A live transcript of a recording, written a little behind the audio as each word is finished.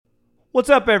What's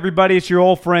up, everybody? It's your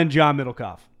old friend, John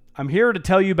Middlecoff. I'm here to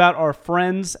tell you about our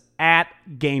friends at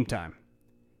Game Time.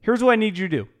 Here's what I need you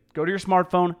to do. Go to your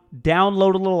smartphone,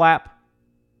 download a little app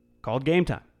called Game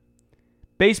Time.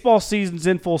 Baseball season's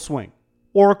in full swing.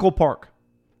 Oracle Park.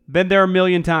 Been there a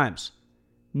million times.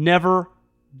 Never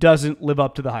doesn't live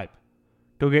up to the hype.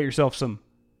 Go get yourself some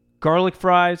garlic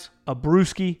fries, a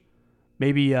brewski,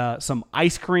 maybe some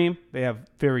ice cream. They have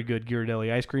very good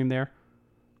Ghirardelli ice cream there.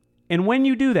 And when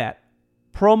you do that,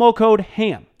 promo code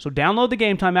HAM. So download the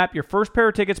Game Time app. Your first pair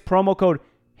of tickets, promo code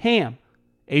HAM,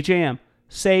 H-A-M,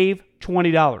 save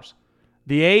 $20.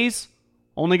 The A's,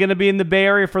 only going to be in the Bay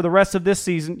Area for the rest of this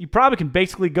season. You probably can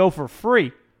basically go for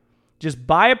free. Just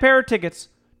buy a pair of tickets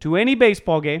to any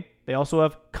baseball game. They also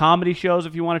have comedy shows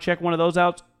if you want to check one of those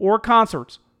out, or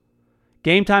concerts.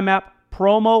 Game Time app,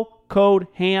 promo code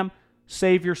HAM,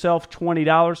 save yourself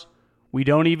 $20. We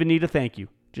don't even need a thank you.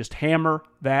 Just hammer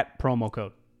that promo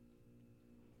code.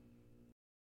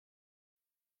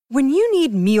 When you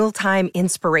need mealtime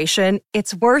inspiration,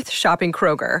 it's worth shopping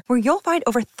Kroger, where you'll find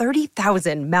over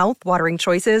 30,000 mouth-watering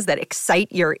choices that excite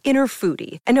your inner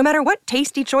foodie. And no matter what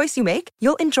tasty choice you make,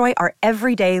 you'll enjoy our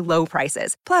everyday low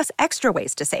prices, plus extra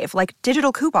ways to save, like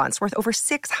digital coupons worth over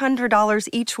 $600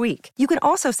 each week. You can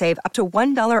also save up to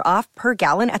 $1 off per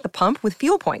gallon at the pump with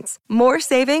fuel points. More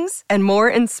savings and more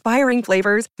inspiring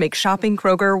flavors make shopping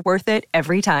Kroger worth it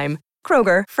every time.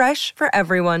 Kroger, fresh for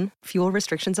everyone. Fuel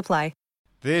restrictions apply.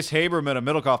 This Haberman of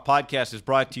Middlecoff podcast is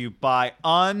brought to you by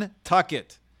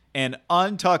Untuckit and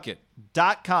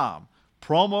Untuckit.com.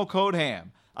 Promo code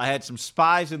HAM. I had some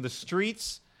spies in the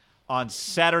streets on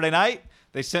Saturday night.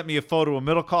 They sent me a photo of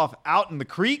Middlecoff out in the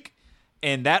creek,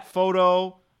 and that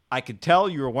photo, I could tell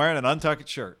you were wearing an Untuckit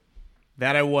shirt.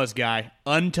 That I was, guy.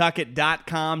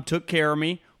 Untuckit.com took care of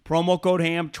me. Promo code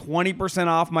HAM, 20%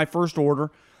 off my first order.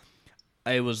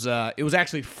 It was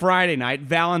actually Friday night,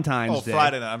 Valentine's Day. Oh,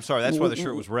 Friday night. I'm sorry. That's why the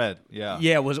shirt was red. Yeah.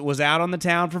 Yeah, was out on the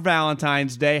town for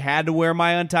Valentine's Day. Had to wear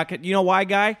my Untuckit. You know why,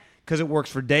 guy? Because it works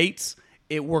for dates.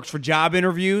 It works for job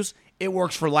interviews. It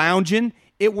works for lounging.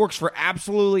 It works for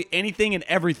absolutely anything and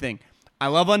everything. I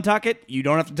love Untuckit. You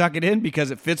don't have to tuck it in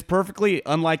because it fits perfectly,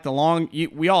 unlike the long...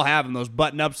 we all have them, those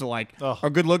button-ups that are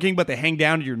good-looking, but they hang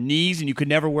down to your knees and you could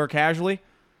never wear casually.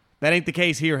 That ain't the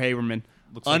case here, Haberman.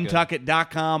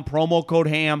 Untuckit.com, promo code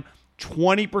HAM,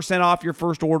 20% off your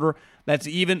first order. They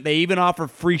even offer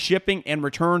free shipping and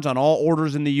returns on all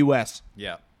orders in the U.S.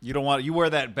 Yeah. You wear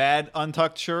that bad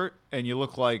untucked shirt and you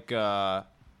look like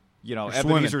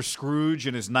Ebenezer Scrooge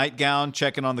in his nightgown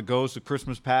checking on the ghost of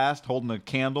Christmas past, holding a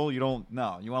candle. You want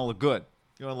to look good.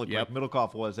 You want to look like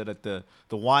Middlecoff was at the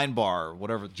wine bar or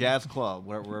whatever, jazz club,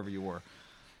 wherever you were.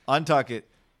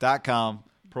 Untuckit.com,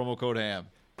 promo code HAM.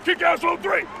 Kick ass on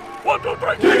three. 1, 2,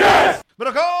 3. Kick ass.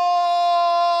 Middlecoff!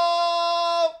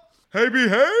 Hey,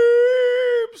 behaves.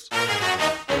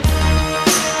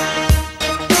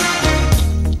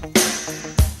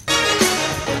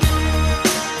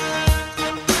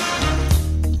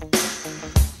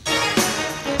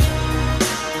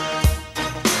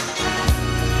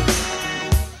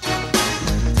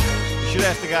 You should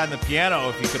ask the guy on the piano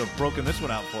if he could have broken this one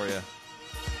out for you.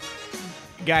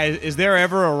 Guys, is there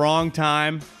ever a wrong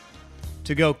time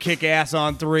to go kick ass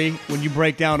on three when you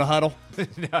break down a huddle?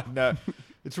 No.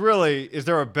 It's really, is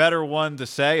there a better one to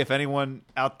say if anyone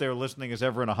out there listening is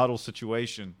ever in a huddle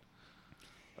situation?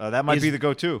 That might be the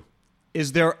go-to.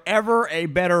 Is there ever a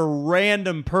better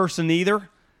random person either?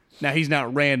 Now, he's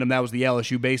not random. That was the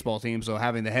LSU baseball team, so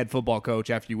having the head football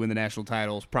coach after you win the national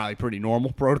title is probably pretty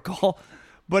normal protocol.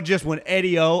 But just when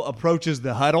Eddie O approaches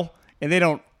the huddle, and they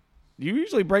don't, you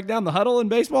usually break down the huddle in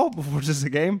baseball before just a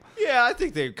game? Yeah, I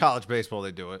think college baseball,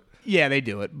 they do it. Yeah, they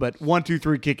do it. But 1, 2,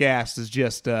 3 kick ass is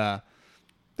just that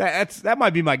might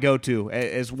be my go-to.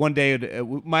 As one day,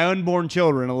 my unborn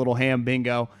children, a little ham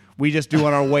bingo, we just do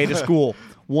on our way to school.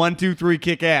 1, 2, 3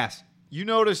 kick ass. You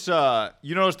notice there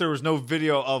was no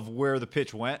video of where the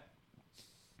pitch went,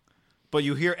 but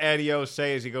you hear Eddie O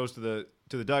say as he goes to the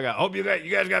dugout, "Hope you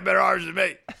guys got better arms than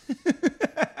me."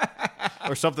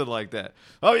 Or something like that.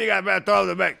 "Oh, you got better throw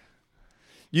than me."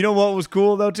 You know what was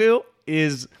cool, though, too?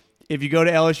 Is if you go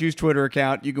to LSU's Twitter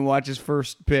account, you can watch his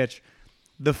first pitch.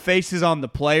 The faces on the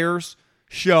players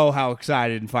show how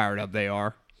excited and fired up they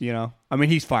are. You know? I mean,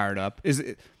 he's fired up.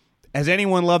 Has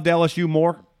anyone loved LSU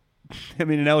more? I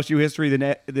mean, in LSU history than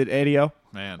Eddie O?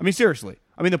 Man. I mean, seriously.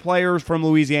 I mean, the players from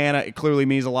Louisiana, it clearly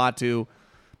means a lot to.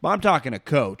 But I'm talking a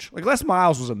coach. Like, Les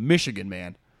Miles was a Michigan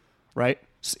man, right?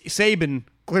 Saban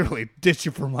clearly ditched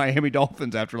you for Miami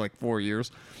Dolphins after like 4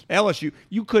 years. LSU,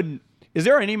 you couldn't. Is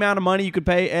there any amount of money you could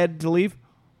pay Ed to leave?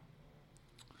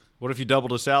 What if you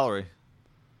doubled his salary?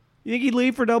 You think he'd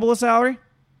leave for double the salary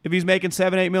if he's making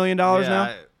 $7-8 million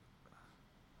now?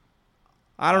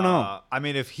 I don't know. I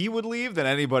mean, if he would leave, then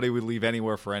anybody would leave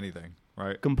anywhere for anything,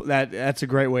 right? That's a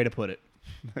great way to put it.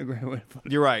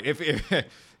 You're right.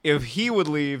 If he would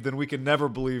leave, then we can never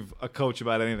believe a coach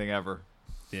about anything ever.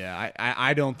 Yeah,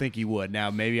 I don't think he would.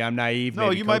 Now, maybe I'm naive. No,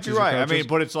 maybe you might be coaches are right. I coaches. mean,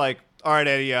 but it's like, all right,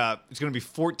 Eddie, it's going to be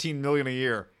 $14 million a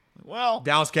year. Well,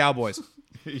 Dallas Cowboys.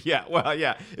 yeah. Well,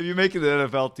 yeah. If you make it to the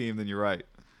NFL team, then you're right.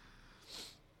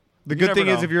 The You good never thing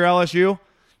is, know. if you're LSU,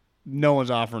 no one's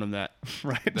offering him that,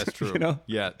 right? That's true. You know?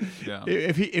 Yeah.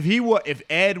 If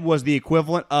Ed was the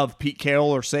equivalent of Pete Carroll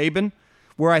or Saban,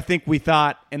 where I think we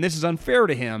thought, and this is unfair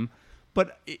to him,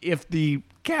 but if the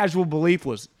casual belief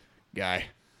was, guy,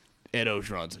 Ed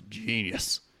Ogeron's a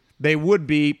genius,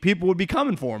 people would be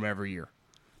coming for him every year.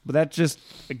 But that just,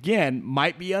 again,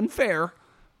 might be unfair.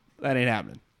 That ain't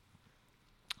happening.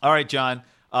 All right, John.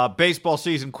 Baseball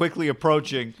season quickly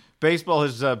approaching. Baseball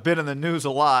has been in the news a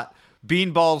lot.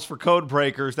 Beanballs for code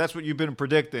breakers. That's what you've been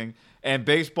predicting, and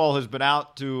baseball has been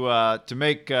out to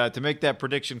make that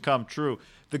prediction come true.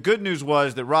 The good news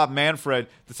was that Rob Manfred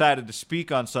decided to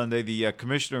speak on Sunday, the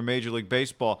commissioner of Major League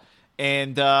Baseball,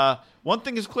 and one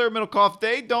thing is clear, Middlecoff,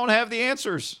 they don't have the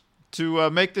answers to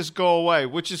make this go away,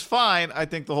 which is fine. I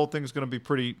think the whole thing is going to be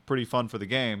pretty fun for the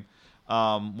game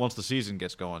once the season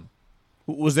gets going.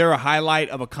 Was there a highlight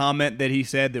of a comment that he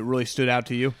said that really stood out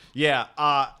to you? Yeah.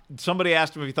 Somebody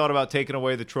asked him if he thought about taking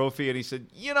away the trophy, and he said,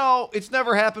 it's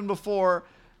never happened before,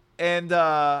 and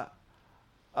I'm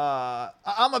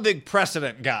a big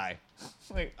precedent guy.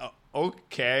 Like,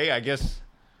 okay, I guess.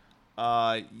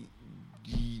 I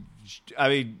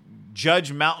mean,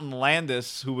 Judge Mountain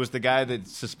Landis, who was the guy that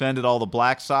suspended all the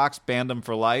Black Sox, banned them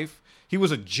for life, he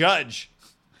was a judge.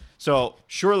 So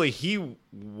surely he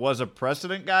was a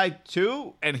precedent guy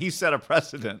too, and he set a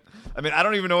precedent. I mean, I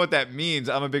don't even know what that means.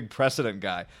 I'm a big precedent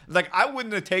guy. Like, I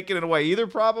wouldn't have taken it away either,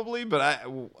 probably, but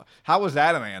how was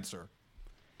that an answer?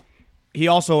 He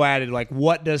also added,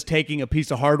 what does taking a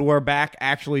piece of hardware back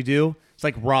actually do? It's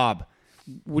like, Rob,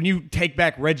 when you take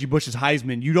back Reggie Bush's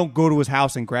Heisman, you don't go to his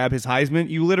house and grab his Heisman.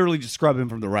 You literally just scrub him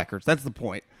from the records. That's the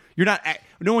point.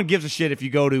 No one gives a shit if you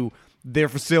go to their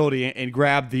facility and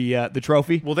grab the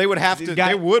trophy. Well, they would have to.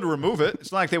 They would remove it.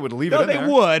 It's not like they would leave it in there. No,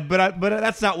 they would, but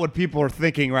that's not what people are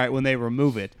thinking, right? When they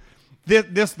remove it,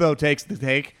 this though takes the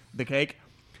cake.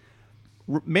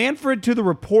 Manfred to the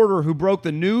reporter who broke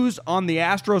the news on the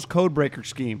Astros codebreaker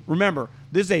scheme. Remember,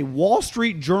 this is a Wall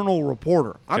Street Journal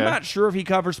reporter. I'm not sure if he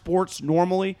covers sports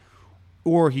normally,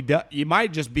 or he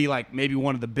might just be like maybe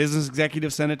one of the business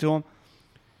executives sent it to him.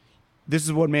 This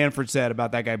is what Manfred said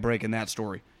about that guy breaking that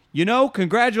story.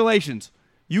 Congratulations.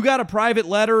 You got a private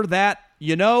letter that,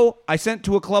 I sent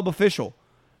to a club official.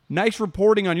 Nice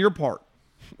reporting on your part.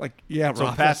 Yeah, so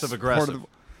Rob, passive aggressive.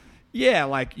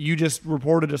 Yeah, you just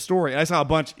reported a story. I saw a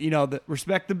bunch, that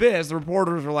respect the biz. The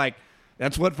reporters were like,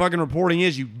 that's what fucking reporting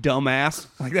is, you dumbass.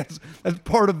 That's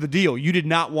part of the deal. You did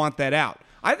not want that out.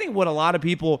 I think what a lot of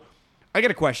people, I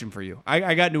got a question for you.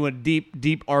 I got into a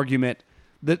deep argument.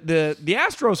 The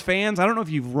Astros fans, I don't know if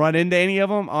you've run into any of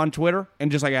them on Twitter and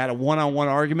just had a one-on-one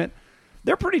argument.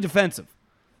 They're pretty defensive.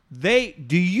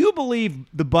 Do you believe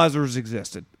the buzzers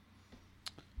existed?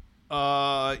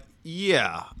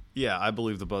 Yeah, I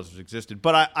believe the buzzers existed,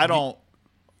 but I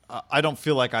don't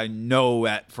feel like I know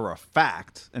that for a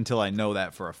fact until I know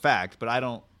that for a fact. But I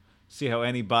don't see how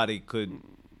anybody could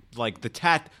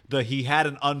he had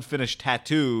an unfinished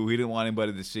tattoo he didn't want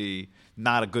anybody to see.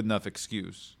 Not a good enough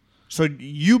excuse. So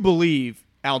you believe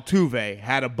Altuve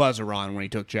had a buzzer on when he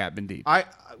took Chapman deep? I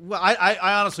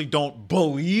honestly don't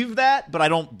believe that, but I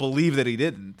don't believe that he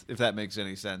didn't, if that makes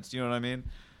any sense. You know what I mean?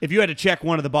 If you had to check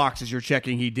one of the boxes, you're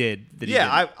checking he did.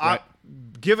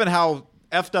 Given how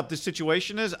effed up this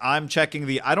situation is, I'm checking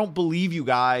I don't believe you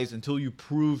guys until you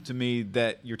prove to me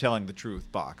that you're telling the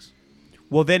truth box.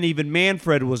 Well, then even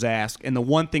Manfred was asked, and the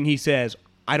one thing he says,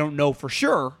 I don't know for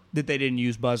sure that they didn't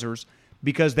use buzzers,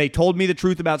 because they told me the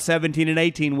truth about 17 and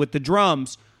 18 with the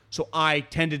drums, so I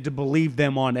tended to believe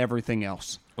them on everything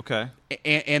else. Okay.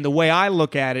 And the way I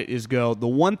look at it is the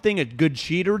one thing a good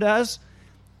cheater does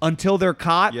until they're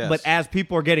caught, yes. But as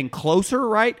people are getting closer,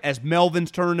 right, as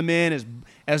Melvin's turning them in,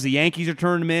 as the Yankees are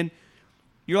turning them in,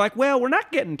 you're like, well, we're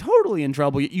not getting totally in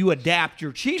trouble. You adapt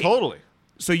your cheating. Totally.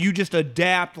 So you just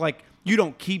adapt, you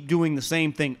don't keep doing the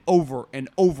same thing over and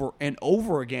over and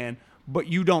over again, but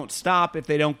you don't stop if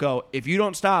they don't go, if you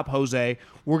don't stop, Jose,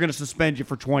 we're going to suspend you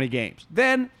for 20 games.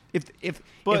 Then if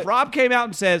Rob came out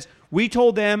and says, we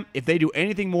told them if they do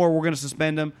anything more, we're going to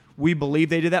suspend them, we believe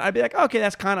they did that, I'd be like, okay,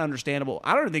 that's kind of understandable.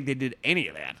 I don't think they did any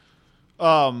of that.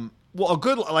 Well,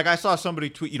 like I saw somebody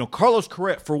tweet, Carlos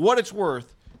Correa, for what it's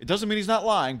worth, it doesn't mean he's not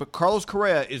lying, but Carlos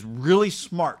Correa is really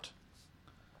smart.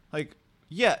 Like,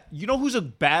 yeah, you know who's a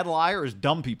bad liar is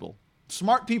dumb people.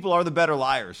 Smart people are the better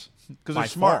liars because they're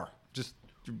smart. Just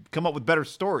come up with better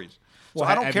stories. So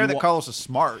I don't care that Carlos is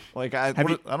smart. Like, I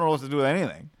don't know what to do with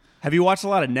anything. Have you watched a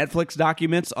lot of Netflix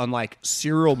documents on like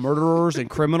serial murderers and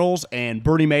criminals and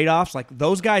Bernie Madoffs? Like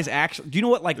those guys actually, do you know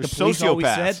what like They're the police always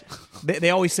sociopaths. said? They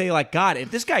always say like, God,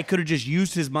 if this guy could have just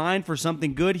used his mind for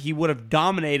something good, he would have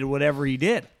dominated whatever he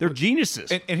did. They're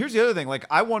geniuses. And here's the other thing. Like,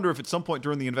 I wonder if at some point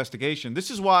during the investigation,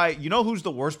 this is why, who's the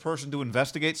worst person to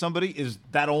investigate somebody is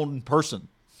that own person.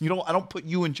 I don't put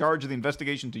you in charge of the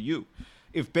investigation to you.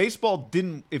 If baseball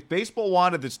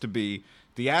wanted this to be,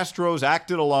 the Astros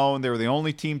acted alone, they were the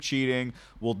only team cheating,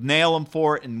 we'll nail them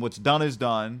for it, and what's done is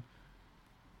done,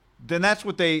 then that's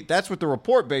what the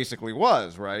report basically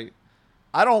was, right?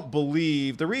 I don't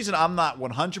believe, the reason I'm not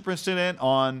 100% in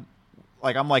on,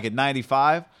 like I'm like at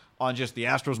 95 on just the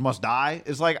Astros must die,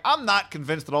 is like I'm not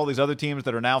convinced that all these other teams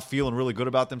that are now feeling really good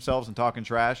about themselves and talking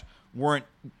trash weren't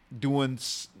doing,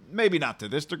 maybe not to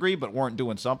this degree, but weren't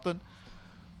doing something.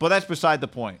 But that's beside the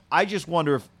point. I just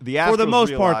wonder if the Astros for the most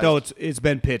realized, part, though, it's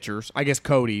been pitchers. I guess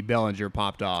Cody Bellinger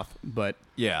popped off, but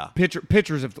yeah,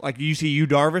 pitchers have like you see Yu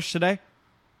Darvish today.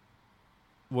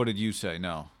 What did you say?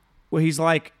 No. Well, he's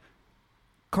like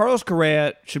Carlos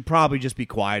Correa should probably just be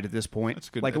quiet at this point. That's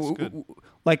good. Like, that's good.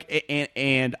 Like,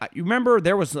 and you remember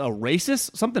there was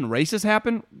something racist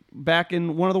happened back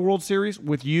in one of the World Series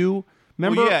with you.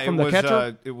 Remember from the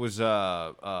catcher? It was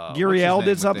Gurriel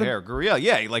did something. Gurriel,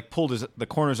 yeah, he like pulled the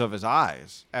corners of his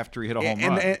eyes after he hit a home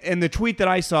run. And the tweet that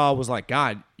I saw was like,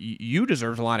 God, you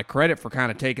deserve a lot of credit for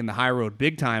kind of taking the high road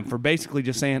big time for basically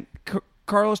just saying,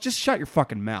 Carlos, just shut your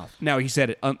fucking mouth. Now he said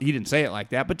it. He didn't say it like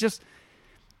that, but just,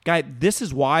 guy, this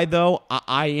is why though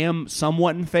I am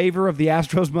somewhat in favor of the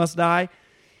Astros must die.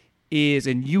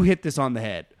 And you hit this on the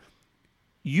head.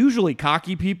 Usually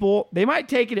cocky people, they might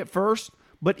take it at first.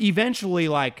 But eventually,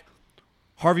 like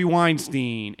Harvey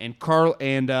Weinstein and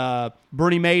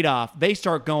Bernie Madoff, they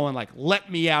start going like,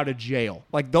 "Let me out of jail."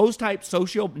 Like those type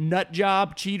social nut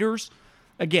job cheaters.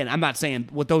 Again, I'm not saying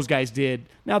what those guys did.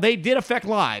 Now they did affect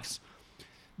lives.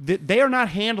 They are not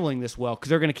handling this well because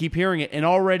they're going to keep hearing it. And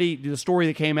already the story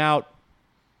that came out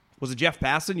was it Jeff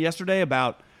Passan yesterday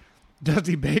about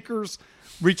Dusty Baker's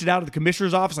reaching out to the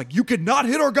commissioner's office like, you could not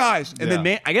hit our guys. And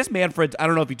then I guess Manfred, I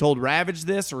don't know if he told Ravage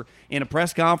this or in a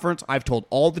press conference, I've told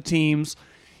all the teams,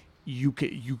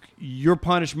 your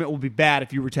punishment will be bad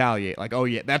if you retaliate. Like, oh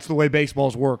yeah, that's the way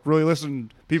baseballs work. Really listen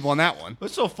to people on that one.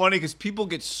 It's so funny because people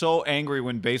get so angry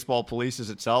when baseball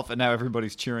polices itself, and now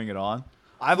everybody's cheering it on.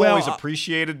 I've always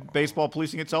appreciated baseball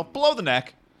policing itself below the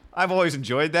neck. I've always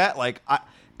enjoyed that. Like,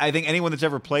 I think anyone that's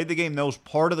ever played the game knows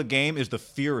part of the game is the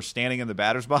fear of standing in the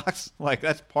batter's box. Like,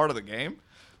 that's part of the game.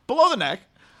 Below the neck.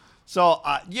 So,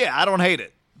 yeah, I don't hate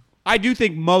it. I do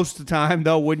think most of the time,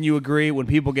 though, wouldn't you agree, when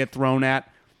people get thrown at,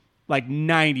 like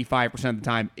 95% of the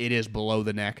time, it is below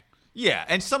the neck. Yeah,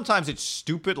 and sometimes it's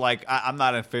stupid. Like, I'm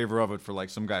not in favor of it for, like,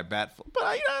 some guy bat flip. But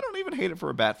I don't even hate it for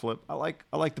a bat flip. I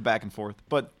like the back and forth.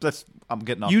 But I'm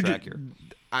getting off track here.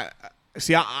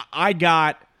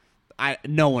 I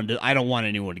don't want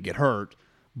anyone to get hurt,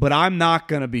 but I'm not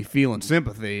going to be feeling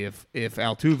sympathy if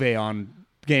Altuve on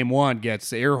game one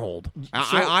gets air-holed.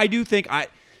 I do think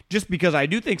just because I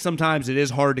do think sometimes it is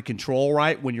hard to control,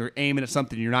 right, when you're aiming at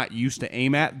something you're not used to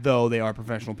aim at, though they are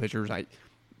professional pitchers.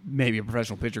 Maybe a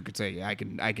professional pitcher could say, yeah, I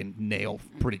can nail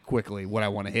pretty quickly what I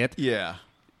want to hit. Yeah.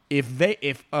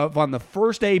 If on the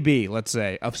first AB, let's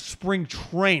say, of spring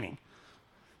training,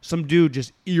 some dude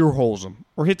just ear holes him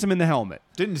or hits him in the helmet.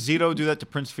 Didn't Zito do that to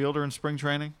Prince Fielder in spring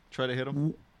training? Try to hit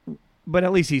him? But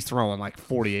at least he's throwing like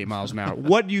 48 miles an hour.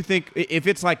 What do you think if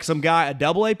it's like some guy, a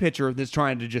double-A pitcher that's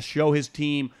trying to just show his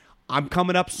team, I'm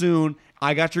coming up soon,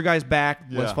 I got your guys back,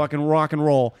 let's fucking rock and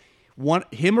roll.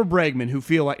 Him or Bregman who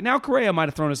feel like, now Correa might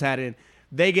have thrown his hat in,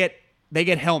 they get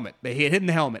helmet. They hit in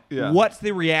the helmet. Yeah. What's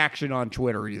the reaction on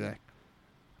Twitter, you think?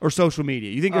 Or social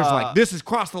media? You think there's like, this has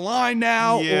crossed the line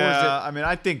now? Yeah, or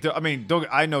is it...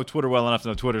 I know Twitter well enough to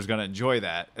know Twitter's going to enjoy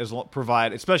that,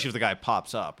 especially if the guy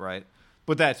pops up, right?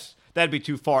 But that'd be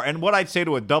too far. And what I'd say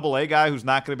to a double-A guy who's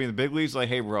not going to be in the big leagues, like,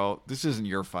 hey, bro, this isn't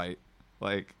your fight.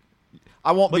 Like,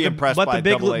 I won't be impressed by a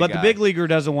double-A guy. But the big leaguer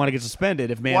doesn't want to get suspended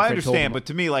if Manfred Well, I understand, told him. but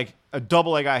to me, like, a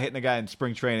double-A guy hitting a guy in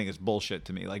spring training is bullshit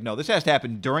to me. Like, no, this has to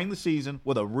happen during the season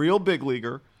with a real big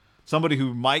leaguer, somebody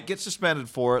who might get suspended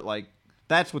for it, like,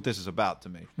 that's what this is about to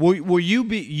me. Will you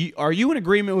be? Are you in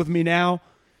agreement with me now?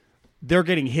 They're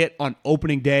getting hit on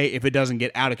opening day if it doesn't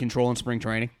get out of control in spring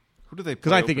training. Who do they play?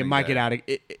 Because I think it might get out of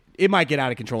it might get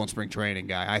out of control in spring training,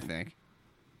 Guy, I think.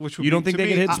 Which would You don't be, think to they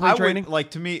me, could hit in spring training?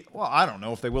 To me, well, I don't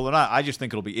know if they will or not. I just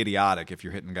think it'll be idiotic if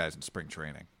you're hitting guys in spring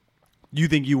training. You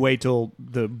think you wait till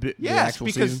the Yes, actual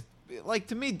because season? like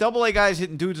to me, AA guys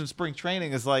hitting dudes in spring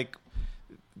training is like,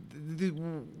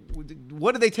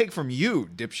 what did they take from you,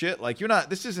 dipshit? Like you're not.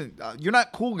 This isn't. You're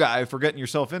not cool guy for getting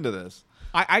yourself into this.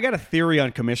 I got a theory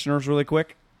on commissioners really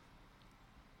quick.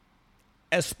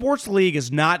 A sports league is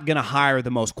not going to hire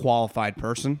the most qualified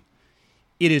person.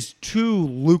 It is too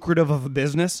lucrative of a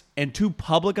business and too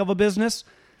public of a business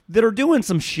that are doing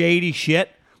some shady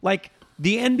shit. Like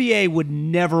the NBA would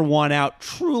never want out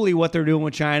truly what they're doing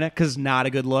with China because it's not a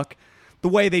good look. The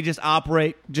way they just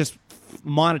operate just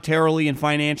monetarily and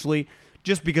financially,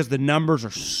 just because the numbers are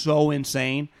so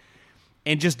insane.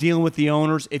 And just dealing with the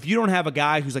owners, if you don't have a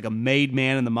guy who's like a made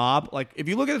man in the mob, like if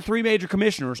you look at the three major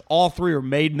commissioners, all three are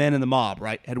made men in the mob,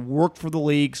 right? Had worked for the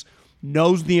leagues,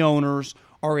 knows the owners,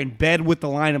 are in bed with the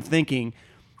line of thinking.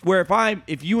 Where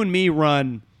if you and me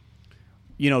run,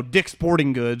 Dick's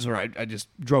Sporting Goods, or I just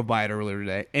drove by it earlier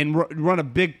today, and run a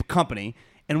big company,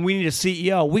 and we need a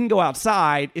CEO, we can go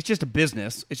outside. It's just a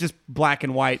business. It's just black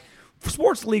and white.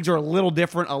 Sports leagues are a little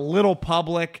different, a little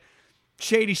public.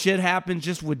 Shady shit happens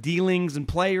just with dealings and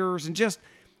players, and just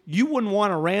you wouldn't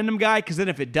want a random guy because then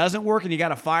if it doesn't work and you got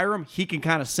to fire him, he can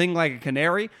kind of sing like a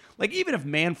canary. Like even if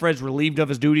Manfred's relieved of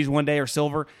his duties one day or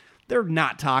Silver, they're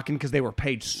not talking because they were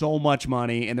paid so much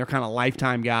money and they're kind of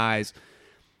lifetime guys.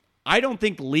 I don't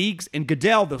think leagues and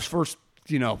Goodell, those first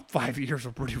 5 years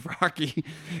were pretty rocky,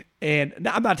 and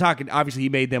I'm not talking. Obviously, he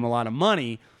made them a lot of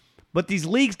money, but these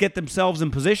leagues get themselves in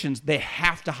positions they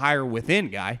have to hire within,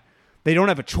 Guy. They don't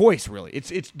have a choice, really.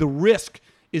 It's the risk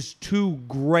is too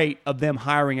great of them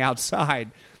hiring outside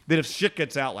that if shit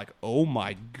gets out, like, oh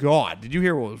my God, did you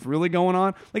hear what was really going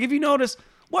on? Like, if you notice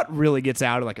what really gets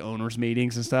out of like owners'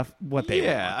 meetings and stuff,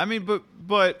 I mean,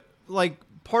 but like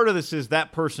part of this is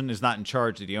that person is not in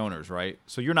charge of the owners, right?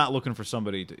 So you're not looking for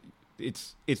somebody to.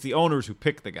 It's the owners who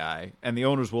pick the guy, and the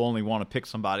owners will only want to pick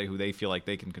somebody who they feel like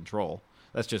they can control.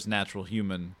 That's just natural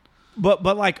human. But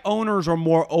like owners are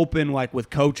more open, like with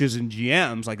coaches and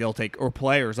GMs, like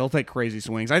players, they'll take crazy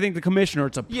swings. I think the commissioner,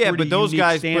 it's a pretty but those unique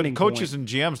guys, standing but coaches point. and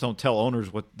GMs don't tell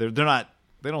owners what they're not.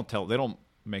 They don't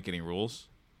make any rules.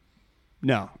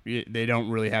 No, they don't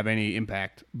really have any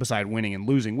impact beside winning and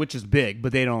losing, which is big.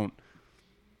 But they don't.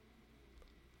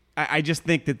 I just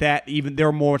think that even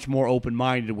they're much more open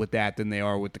minded with that than they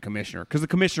are with the commissioner, because the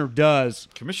commissioner does.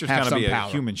 Commissioner's have kind of some be a power.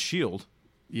 human shield.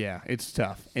 Yeah, it's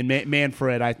tough. And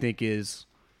Manfred, I think, is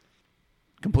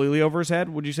completely over his head,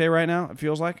 would you say right now? It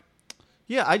feels like?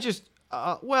 Yeah, I just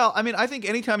I think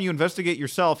anytime you investigate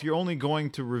yourself, you're only going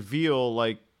to reveal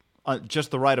like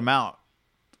just the right amount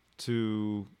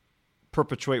to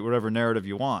perpetuate whatever narrative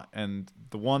you want. And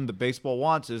the one that baseball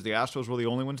wants is the Astros were the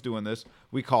only ones doing this.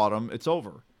 We caught them. It's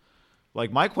over.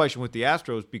 Like my question with the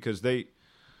Astros, because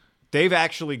they've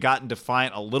actually gotten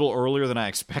defiant a little earlier than I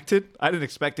expected. I didn't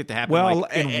expect it to happen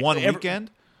in one weekend.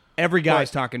 Every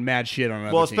guy's talking mad shit on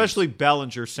other teams. Especially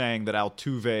Bellinger saying that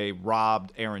Altuve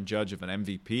robbed Aaron Judge of an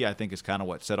MVP, I think is kind of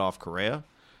what set off Correa.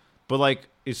 But like,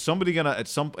 is somebody gonna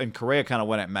and Correa kind of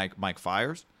went at Mike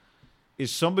Fiers.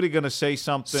 Is somebody gonna say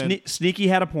something? Sneaky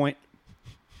had a point.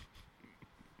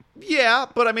 Yeah,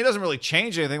 but I mean, it doesn't really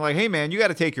change anything. Like, hey man, you got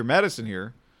to take your medicine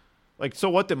here. Like,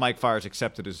 so what? Did Mike Fiers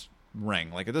accepted his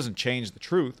ring? Like, it doesn't change the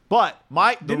truth. But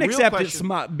didn't accept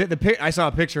it. I saw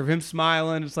a picture of him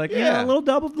smiling. It's like, a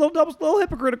little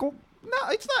hypocritical. No,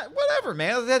 it's not. Whatever,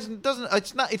 man. That doesn't.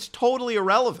 It's not. It's totally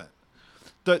irrelevant.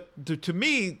 To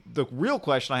me, the real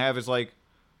question I have is like,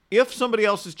 if somebody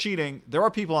else is cheating, there are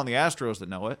people on the Astros that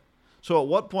know it. So at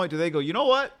what point do they go, you know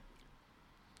what?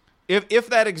 If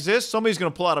that exists, somebody's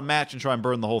going to pull out a match and try and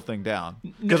burn the whole thing down.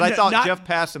 Because I thought Jeff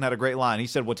Passan had a great line. He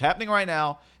said, what's happening right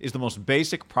now is the most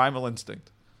basic primal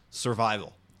instinct,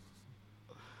 survival.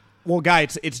 Well, Guy,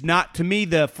 it's not, to me,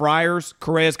 the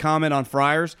Correa's comment on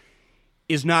Friars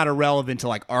is not irrelevant to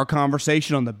like our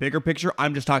conversation on the bigger picture.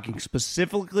 I'm just talking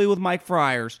specifically with Mike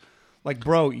Friars. Like,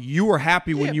 bro, you were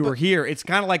happy when you were here. It's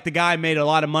kind of like the guy made a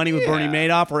lot of money with Bernie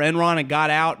Madoff or Enron and got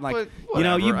out. Like,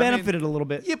 you benefited a little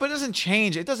bit. Yeah, but it doesn't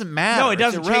change. It doesn't matter. No, it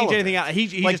doesn't change anything.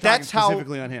 He's like, just talking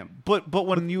specifically on him. But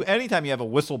anytime you have a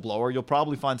whistleblower, you'll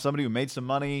probably find somebody who made some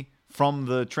money from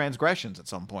the transgressions at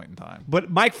some point in time.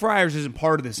 But Mike Friars isn't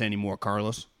part of this anymore,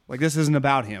 Carlos. Like, this isn't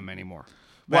about him anymore.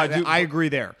 Well, I agree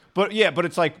there. But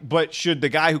it's like, should the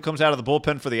guy who comes out of the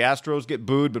bullpen for the Astros get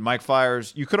booed, but Mike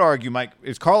Fiers, you could argue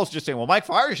is Carlos just saying, well, Mike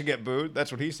Fiers should get booed?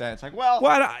 That's what he said. It's like,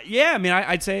 yeah, I mean,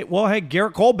 I'd say, well, hey,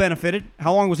 Garrett Cole benefited.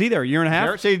 How long was he there? A year and a half?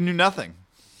 Garrett said he knew nothing.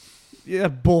 Yeah,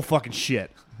 bull fucking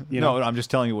shit. No, I'm just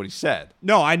telling you what he said.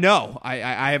 No, I know.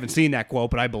 I haven't seen that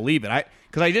quote, but I believe it.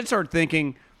 Because I did start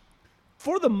thinking,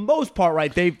 for the most part,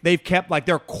 right, they've kept like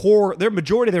their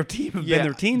majority of their team have been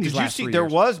their team these last 3 years. There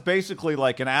was basically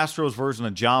like an Astros version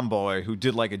of John Boy who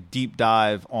did like a deep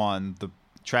dive on the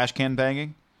trash can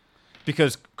banging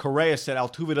because Correa said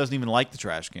Altuve doesn't even like the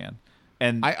trash can.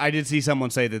 And I did see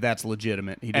someone say that that's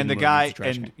legitimate. He didn't and the really guy, use the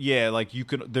trash and can. yeah, like you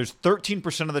can. There's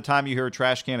 13% of the time you hear a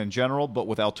trash can in general, but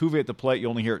with Altuve at the plate, you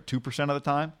only hear it 2% of the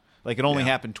time. Like it only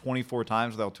happened 24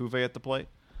 times with Altuve at the plate.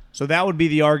 So that would be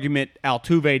the argument.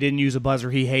 Altuve didn't use a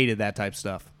buzzer. He hated that type of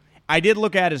stuff. I did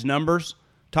look at his numbers,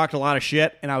 talked a lot of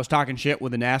shit, and I was talking shit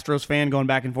with an Astros fan going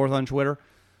back and forth on Twitter.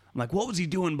 I'm like, what was he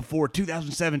doing before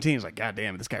 2017? He's like, God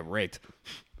damn it, this guy raked.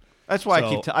 That's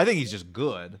why I think he's just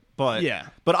good, but yeah.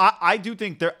 But I do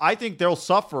think I think they'll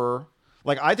suffer.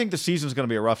 Like I think the season's going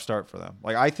to be a rough start for them.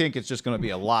 Like I think it's just going to be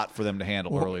a lot for them to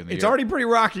handle early in the year. It's already pretty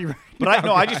rocky right But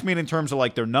now. I just mean in terms of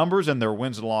like their numbers and their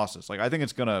wins and losses. Like I think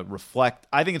it's going to reflect.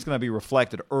 I think it's going to be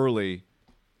reflected early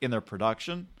in their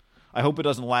production. I hope it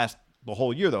doesn't last the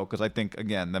whole year though, because I think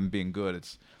again them being good,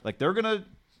 it's like they're gonna.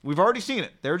 We've already seen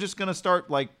it. They're just going to start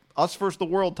like us versus the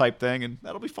world type thing, and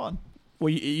that'll be fun. Well,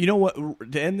 you know what?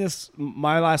 To end this,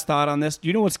 my last thought on this, do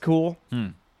you know what's cool?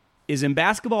 Is in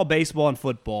basketball, baseball, and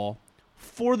football,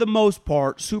 for the most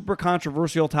part, super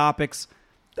controversial topics,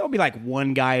 there'll be like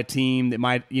one guy a team that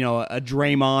might, a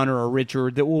Draymond or a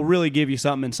Richard that will really give you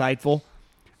something insightful.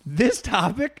 This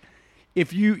topic,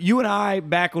 if you and I,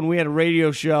 back when we had a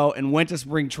radio show and went to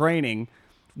spring training,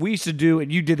 we used to do,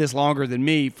 and you did this longer than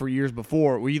me for years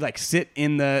before, where you like sit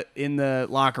in the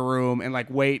locker room and like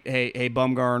wait, hey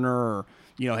Bumgarner, or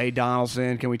hey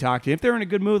Donaldson, can we talk to you? If they're in a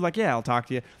good mood, like yeah, I'll talk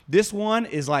to you. This one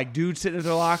is like dude sitting in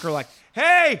their locker, like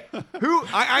hey, who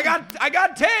I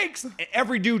got takes.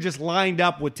 Every dude just lined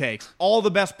up with takes. All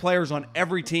the best players on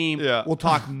every team will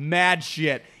talk mad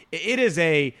shit. It is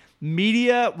a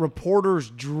media reporter's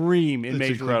dream in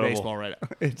Major League Baseball right now.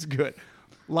 It's good.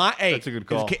 Hey, that's a good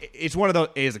call. It's one of those.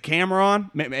 Is the camera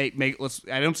on? I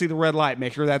don't see the red light.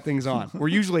 Make sure that thing's on. Where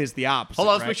usually it's the opposite. Hold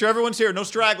on, let's make sure everyone's here. No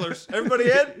stragglers.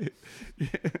 Everybody in?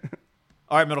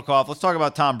 All right, Middlecoff. Let's talk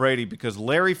about Tom Brady because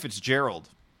Larry Fitzgerald,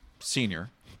 Sr.,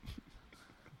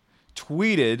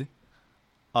 tweeted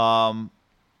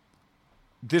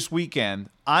this weekend.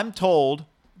 I'm told,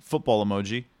 football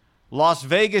emoji, Las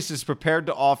Vegas is prepared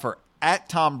to offer at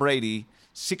Tom Brady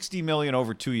 $60 million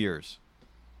over 2 years.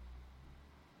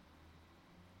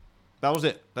 That was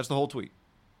it. That's the whole tweet.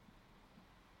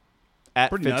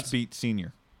 At Fitzbeat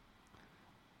Senior.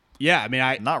 Yeah, I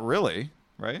mean, not really,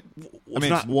 right?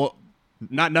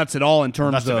 Not nuts at all in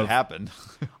terms of it happened.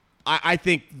 I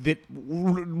think that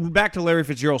back to Larry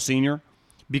Fitzgerald Sr.,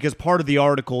 because part of the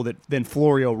article that then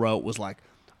Florio wrote was like,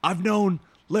 I've known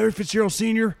Larry Fitzgerald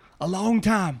Sr. a long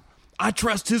time. I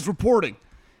trust his reporting.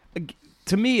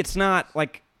 To me, it's not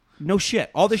like no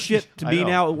shit. All this shit to me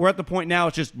now, we're at the point now,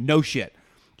 it's just no shit.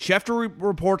 Schefter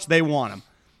reports they want him.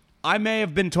 I may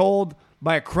have been told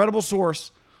by a credible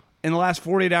source in the last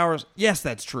 48 hours, yes,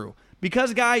 that's true.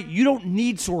 Because, guy, you don't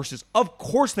need sources. Of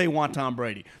course they want Tom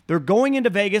Brady. They're going into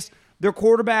Vegas. Their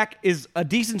quarterback is a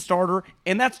decent starter,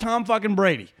 and that's Tom fucking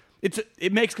Brady.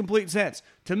 It makes complete sense.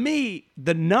 To me,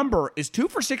 the number is 2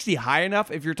 for $60 high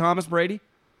enough if you're Thomas Brady?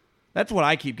 That's what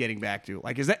I keep getting back to.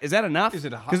 Like, is that enough? Is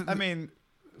it high? I mean,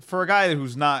 for a guy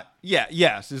who's not,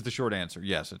 yes is the short answer.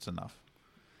 Yes, it's enough.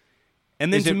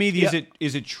 And then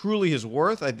is it truly his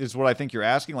worth? Is what I think you're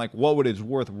asking. Like, what would his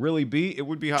worth really be? It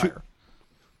would be higher.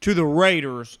 To the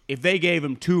Raiders, if they gave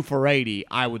him 2 for $80,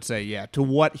 I would say yeah. To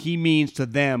what he means to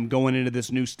them going into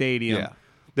this new stadium,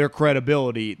 their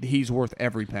credibility, he's worth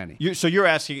every penny. So you're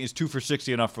asking, is 2 for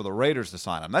 $60 enough for the Raiders to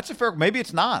sign him? That's a fair. Maybe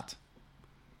it's not.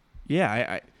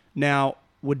 Yeah. Now,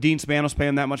 would Dean Spanos pay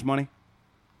him that much money?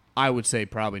 I would say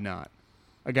probably not.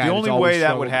 A guy the only way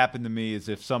that would happen to me is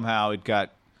if somehow it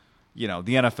got. The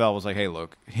NFL was like, hey,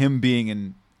 look, him being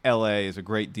in L.A. is a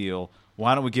great deal.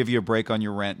 Why don't we give you a break on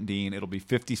your rent, Dean? It'll be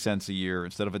 50 cents a year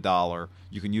instead of $1.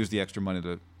 You can use the extra money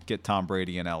to get Tom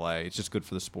Brady in L.A. It's just good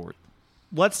for the sport.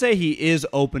 Let's say he is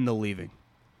open to leaving.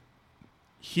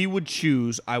 He would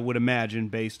choose, I would imagine,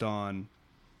 based on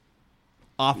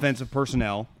offensive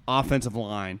personnel, offensive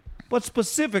line, but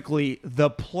specifically the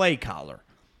play caller.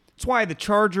 That's why the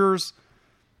Chargers...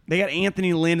 They got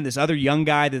Anthony Lynn and this other young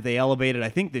guy that they elevated, I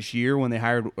think, this year when they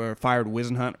fired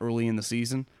Wisenhunt early in the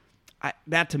season.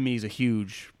 That, to me, is a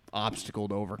huge obstacle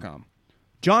to overcome.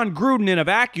 John Gruden in a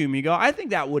vacuum, you go, I think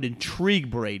that would intrigue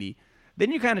Brady.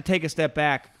 Then you kind of take a step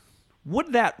back.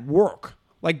 Would that work?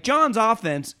 Like, John's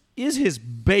offense is his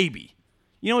baby.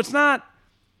 It's not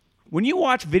when you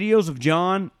watch videos of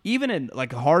John, even in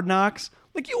like Hard Knocks,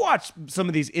 like you watch some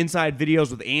of these inside videos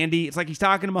with Andy, it's like he's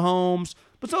talking to Mahomes,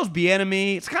 but so's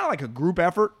Bieniemy. It's kind of like a group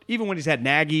effort. Even when he's had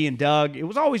Nagy and Doug, it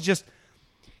was always just,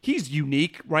 he's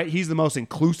unique, right? He's the most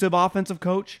inclusive offensive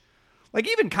coach. Like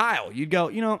even Kyle, you'd go,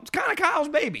 it's kind of Kyle's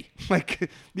baby. Like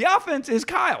the offense is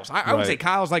Kyle's. I would say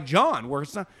Kyle's like John, where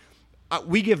it's not.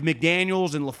 We give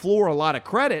McDaniels and LaFleur a lot of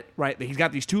credit, right? He's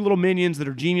got these two little minions that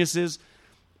are geniuses.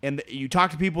 And you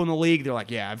talk to people in the league, they're like,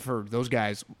 yeah, I've heard those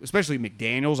guys, especially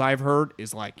McDaniels, I've heard,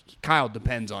 is like Kyle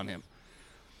depends on him.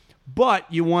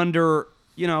 But you wonder,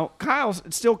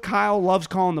 Kyle loves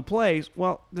calling the plays.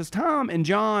 Well, does Tom and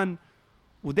John,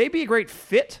 would they be a great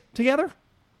fit together?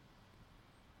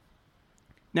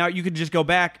 Now, you could just go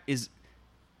back, is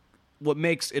what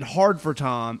makes it hard for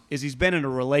Tom is he's been in a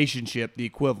relationship, the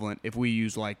equivalent, if we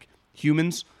use like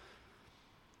humans.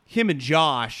 Him and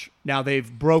Josh, now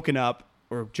they've broken up,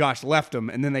 or Josh left him,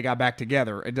 and then they got back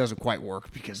together. It doesn't quite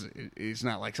work because it's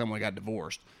not like someone got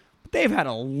divorced. But they've had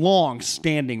a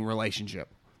long-standing relationship.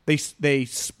 They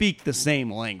speak the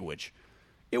same language.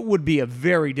 It would be a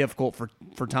very difficult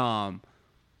for Tom,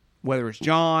 whether it's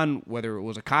John, whether it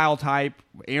was a Kyle type,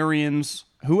 Arians,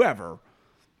 whoever,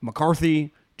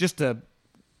 McCarthy, just to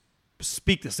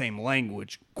speak the same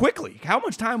language quickly. How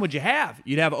much time would you have?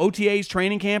 You'd have OTAs,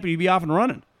 training camp, and you'd be off and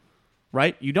running,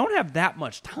 right? You don't have that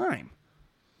much time.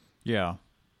 Yeah.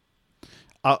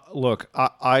 Look,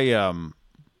 I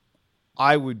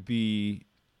would be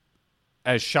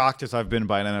as shocked as I've been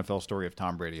by an NFL story if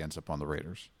Tom Brady ends up on the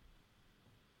Raiders.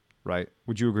 Right?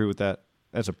 Would you agree with that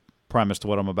as a premise to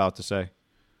what I'm about to say?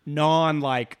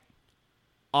 Like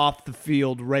off the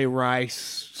field Ray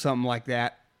Rice, something like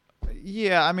that.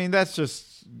 Yeah, I mean, that's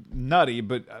just nutty,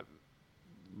 but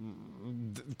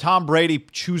Tom Brady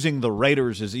choosing the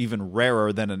Raiders is even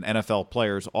rarer than an NFL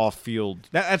player's off-field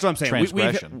That's what I'm saying.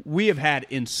 transgression. We have had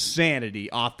insanity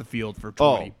off the field for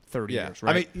 20, 30 years,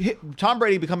 right? I mean, Tom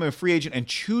Brady becoming a free agent and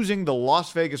choosing the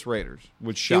Las Vegas Raiders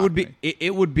would shock me.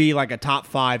 It would be like a top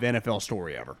 5 NFL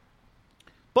story ever.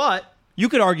 But you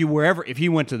could argue wherever, if he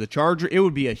went to the Charger, it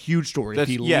would be a huge story if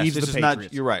he leaves the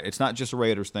Patriots. You're right. It's not just a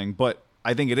Raiders thing, but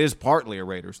I think it is partly a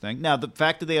Raiders thing. Now, the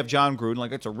fact that they have John Gruden,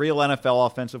 like it's a real NFL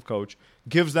offensive coach,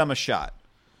 gives them a shot.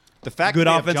 The fact good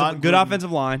that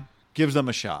offensive line gives them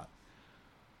a shot.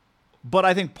 But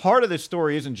I think part of this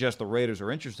story isn't just the Raiders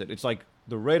are interested. It's like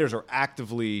the Raiders are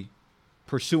actively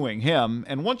pursuing him,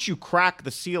 and once you crack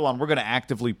the seal on we're going to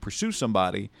actively pursue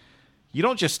somebody, you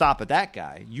don't just stop at that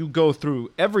guy. You go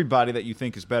through everybody that you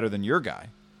think is better than your guy.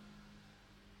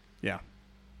 Yeah.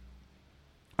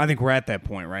 I think we're at that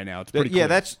point right now. It's pretty clear.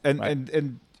 That's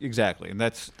and exactly, and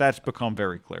that's become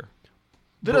very clear.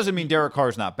 That doesn't mean Derek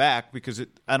Carr's not back because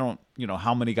I don't,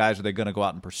 how many guys are they going to go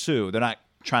out and pursue? They're not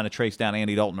trying to trace down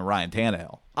Andy Dalton or Ryan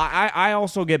Tannehill. I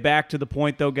also get back to the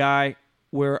point though, Guy,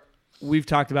 where we've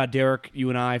talked about Derek, you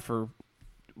and I, for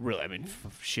really,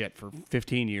 for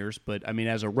 15 years. But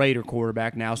as a Raider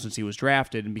quarterback now since he was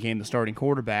drafted and became the starting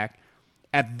quarterback,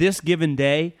 at this given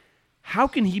day, how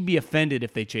can he be offended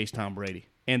if they chase Tom Brady?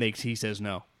 And he says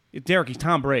no. Derek, he's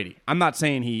Tom Brady. I'm not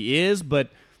saying he is,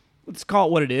 but let's call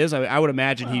it what it is. I would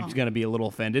imagine he's going to be a little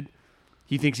offended.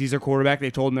 He thinks he's their quarterback. They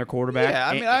told him their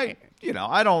quarterback. Yeah,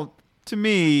 I don't. To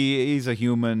me, he's a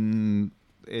human.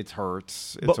 It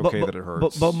hurts. It's okay that it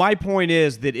hurts. But my point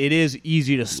is that it is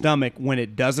easy to stomach when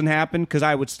it doesn't happen, because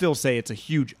I would still say it's a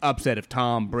huge upset if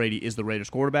Tom Brady is the Raiders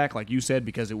quarterback, like you said,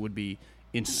 because it would be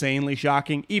insanely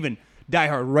shocking. Even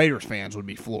diehard Raiders fans would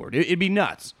be floored. It'd be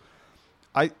nuts.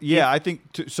 I think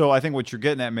so. I think what you're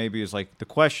getting at maybe is like the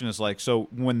question is like, so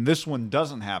when this one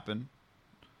doesn't happen,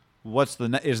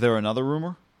 is there another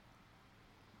rumor?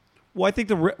 Well, I think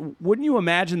wouldn't you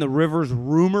imagine the Rivers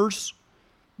rumors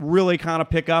really kind of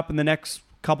pick up in the next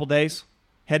couple days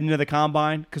heading to the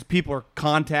combine, because people are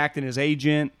contacting his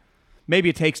agent. Maybe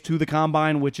it takes to the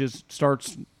combine, which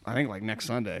starts I think like next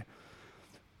Sunday.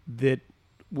 That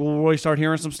we'll really start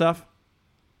hearing some stuff.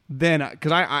 Then,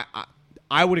 because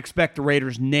I would expect the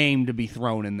Raiders' name to be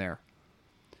thrown in there.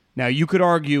 Now, you could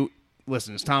argue,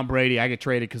 listen, it's Tom Brady. I get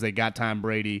traded because they got Tom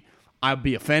Brady. I'd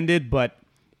be offended, but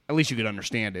at least you could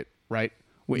understand it, right?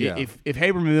 Yeah. If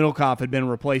Abram Middlecoff had been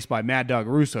replaced by Mad Dog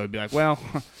Russo, it'd be like, well,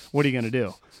 what are you going to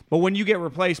do? But when you get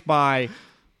replaced by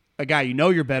a guy you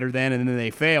know you're better than and then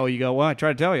they fail, you go, well, I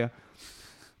tried to tell you.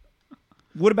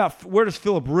 What about, where does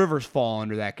Phillip Rivers fall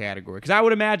under that category? Because I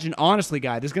would imagine, honestly,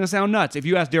 Guy, this is going to sound nuts. If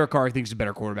you ask Derek Carr, he thinks he's a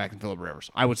better quarterback than Phillip Rivers.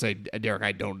 I would say, Derek,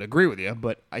 I don't agree with you,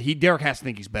 but Derek has to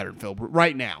think he's better than Phillip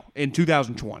right now in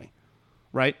 2020,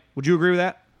 right? Would you agree with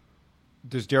that?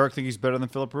 Does Derek think he's better than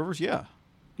Phillip Rivers? Yeah.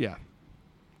 Yeah.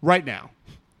 Right now.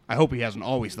 I hope he hasn't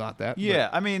always thought that. Yeah,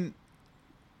 I mean,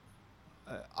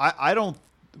 I don't.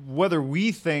 Whether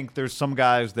we think there's some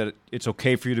guys that it's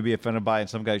okay for you to be offended by and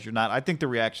some guys you're not, I think the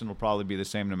reaction will probably be the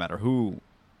same no matter who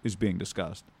is being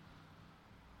discussed.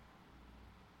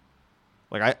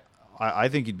 Like, I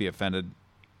think you'd be offended,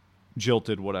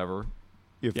 jilted, whatever,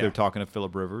 if they're talking to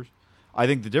Phillip Rivers. I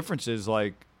think the difference is,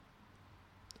 like,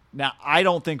 now, I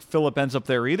don't think Phillip ends up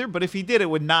there either, but if he did, it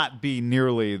would not be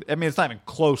nearly – I mean, it's not even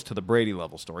close to the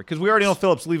Brady-level story because we already know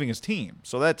Phillip's leaving his team.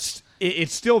 So that's –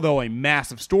 It's still, though, a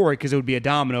massive story because it would be a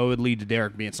domino. It would lead to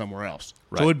Derek being somewhere else.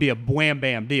 Right. So it would be a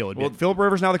wham-bam deal. Phillip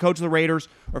Rivers now the coach of the Raiders,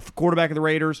 or quarterback of the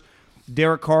Raiders.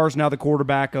 Derek Carr's now the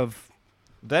quarterback of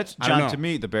 – That's, John, to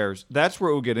me, the Bears. That's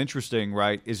where it will get interesting,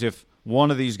 right, is if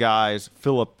one of these guys,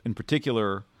 Phillip in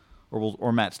particular,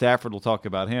 or Matt Stafford, we'll talk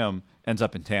about him, ends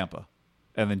up in Tampa.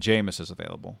 And then Jameis is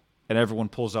available. And everyone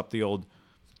pulls up the old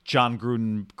John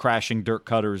Gruden crashing Dirk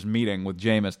Cutter's meeting with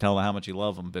Jameis telling how much he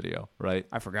loved him video, right?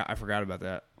 I forgot about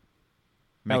that.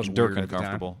 Making Dirk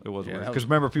uncomfortable. It was weird. Because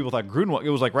remember, people thought Gruden, it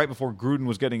was like right before Gruden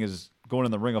was going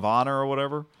in the Ring of Honor or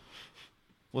whatever.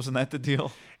 Wasn't that the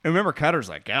deal? And remember, Cutter's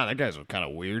like, God, that guy's kind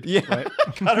of weird. Yeah. Right?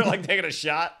 Cutter like taking a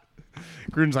shot.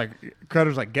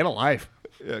 Cutter's like, get a life.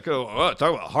 Yeah, talk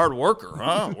about hard worker,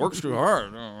 huh? Works too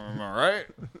hard. Am I right?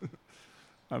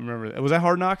 I remember that. Was that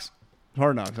Hard Knocks?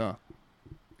 Hard Knocks, huh?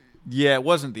 Yeah, it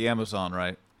wasn't the Amazon,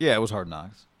 right? Yeah, it was Hard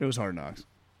Knocks. It was Hard Knocks.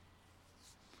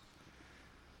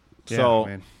 So,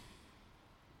 man.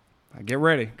 Get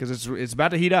ready because it's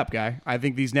about to heat up, guy. I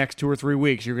think these next 2 or 3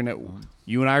 weeks, you and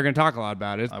I are gonna talk a lot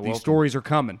about it. These stories are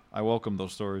coming. I welcome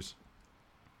those stories.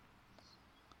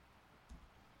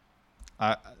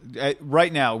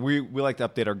 Right now, we like to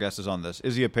update our guesses on this.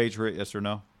 Is he a Patriot? Yes or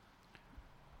no?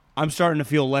 I'm starting to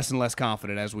feel less and less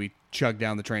confident as we chug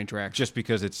down the train tracks. Just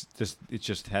because it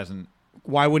just hasn't.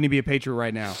 Why wouldn't he be a Patriot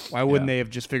right now? Why wouldn't they have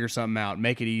just figured something out,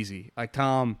 make it easy? Like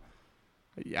Tom,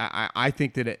 I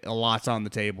think that a lot's on the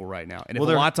table right now, and if a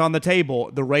lot's on the table,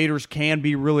 the Raiders can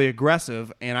be really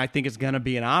aggressive, and I think it's going to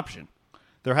be an option.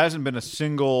 There hasn't been a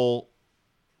single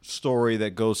story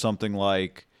that goes something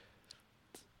like,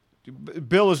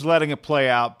 Bill is letting it play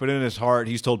out, but in his heart,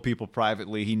 he's told people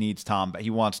privately he needs Tom. He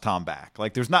wants Tom back.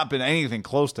 Like, there's not been anything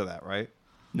close to that, right?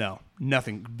 No,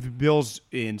 nothing. Bill's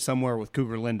in somewhere with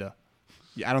Cougar Linda.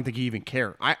 I don't think he even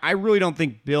cares. I really don't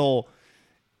think Bill,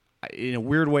 in a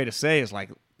weird way to say, is like,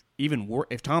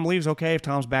 if Tom leaves, okay. If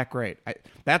Tom's back, great.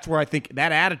 That's where I think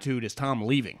that attitude is Tom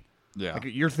leaving. Yeah. Like,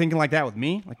 you're thinking like that with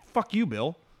me? Like, fuck you,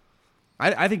 Bill.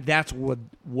 I think that's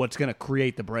what's going to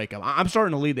create the breakup. I'm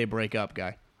starting to lead they break up,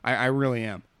 guy. I really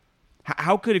am.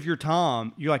 How could, if you're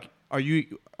Tom, you're like, are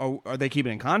they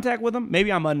keeping in contact with him?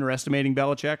 Maybe I'm underestimating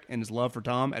Belichick and his love for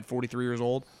Tom at 43 years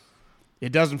old.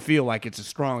 It doesn't feel like it's as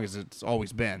strong as it's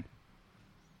always been.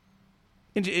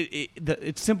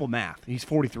 It's simple math. He's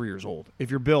 43 years old.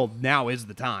 If you're Bill, now is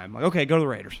the time. Like, okay, go to the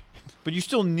Raiders. But you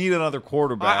still need another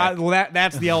quarterback.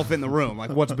 That's the elephant in the room.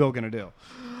 Like, what's Bill going to do?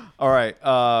 All right.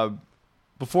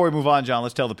 Before we move on, John,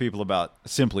 let's tell the people about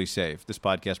Simply Safe. This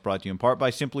podcast brought to you in part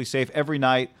by Simply Safe. Every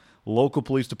night, local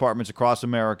police departments across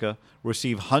America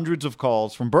receive hundreds of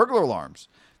calls from burglar alarms.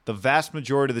 The vast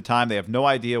majority of the time, they have no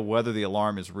idea whether the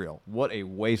alarm is real. What a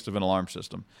waste of an alarm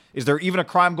system. Is there even a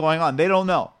crime going on? They don't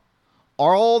know.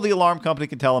 All the alarm company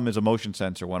can tell them is a motion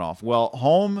sensor went off. Well,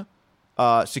 home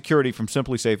security from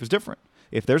Simply Safe is different.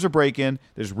 If there's a break-in,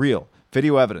 there's real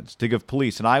video evidence to give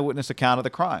police an eyewitness account of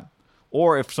the crime.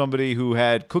 Or if somebody who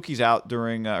had cookies out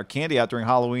during or candy out during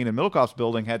Halloween in Middlecoff's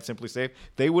building had Simply Safe,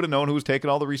 they would have known who was taking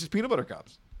all the Reese's peanut butter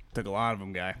cups. Took a lot of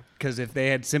them, guy. Because if they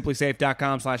had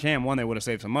simplysafe.com/ham, one, they would have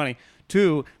saved some money.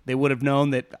 Two, they would have known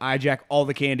that I jack all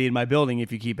the candy in my building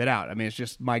if you keep it out. I mean, it's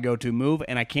just my go-to move,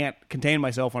 and I can't contain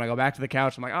myself when I go back to the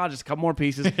couch. I'm like, just a couple more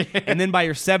pieces. And then by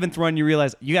your seventh run, you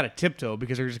realize you got to tiptoe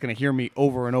because they're just going to hear me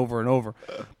over and over and over.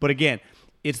 But again,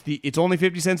 it's only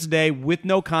 50 cents a day with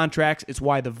no contracts. It's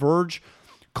why The Verge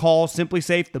calls Simply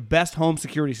Safe the best home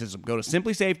security system. Go to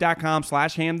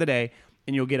simplysafe.com/ham today,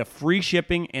 and you'll get a free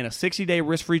shipping and a 60-day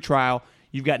risk-free trial.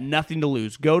 You've got nothing to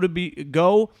lose.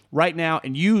 Go right now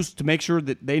and use to make sure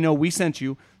that they know we sent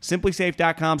you.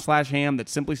 Simplysafe.com/ham.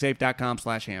 That's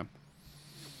simplysafe.com/ham.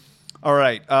 All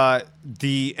right.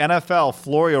 The NFL,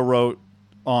 Florio wrote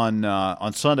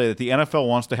on Sunday that the NFL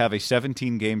wants to have a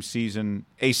 17-game season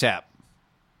ASAP,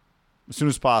 as soon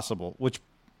as possible. Which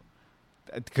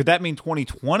could that mean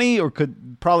 2020 or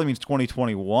probably means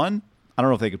 2021? I don't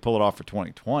know if they could pull it off for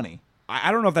 2020. I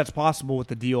don't know if that's possible with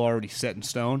the deal already set in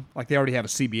stone. Like they already have a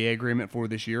CBA agreement for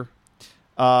this year.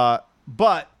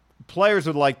 But players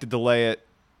would like to delay it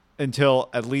until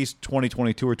at least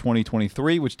 2022 or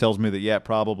 2023, which tells me that, it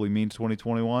probably means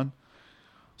 2021.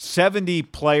 70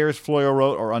 players, Florio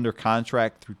wrote, are under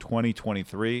contract through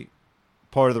 2023.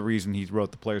 Part of the reason he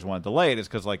wrote the players want to delay it is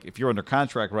because, like, if you're under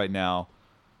contract right now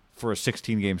for a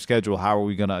 16-game schedule, how are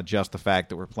we going to adjust the fact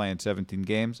that we're playing 17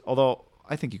 games? Although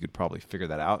I think you could probably figure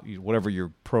that out. Whatever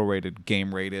your prorated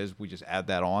game rate is, we just add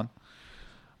that on.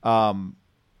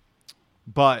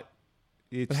 But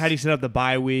how do you set up the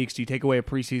bye weeks? Do you take away a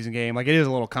preseason game? Like, it is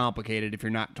a little complicated if you're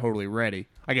not totally ready.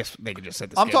 I guess they could just set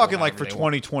the I'm schedule talking like for however they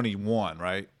want. 2021,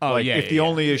 right? Oh, like yeah, if yeah, the yeah.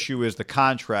 only issue is the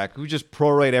contract, we just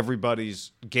prorate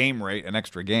everybody's game rate an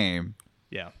extra game.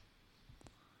 Yeah.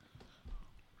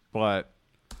 But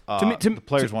To the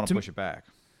players want to push it back.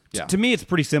 Yeah. To me, it's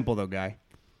pretty simple, though, Guy.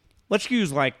 Let's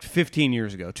use like 15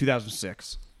 years ago,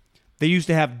 2006. They used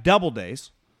to have double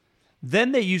days.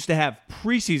 Then they used to have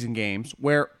preseason games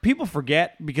where people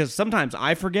forget, because sometimes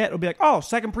I forget. It'll be like, oh,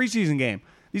 second preseason game.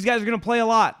 These guys are going to play a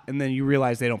lot. And then you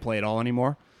realize they don't play at all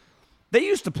anymore. They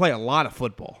used to play a lot of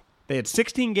football. They had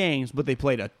 16 games, but they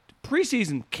played a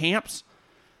preseason camps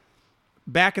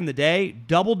back in the day,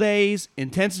 double days,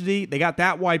 intensity. They got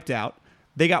that wiped out.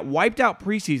 They got wiped out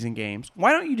preseason games.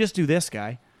 Why don't you just do this,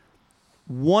 Guy?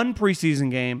 One preseason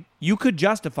game, you could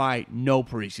justify no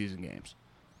preseason games.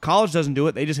 College doesn't do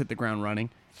it. They just hit the ground running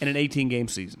in an 18-game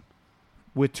season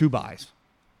with 2 byes.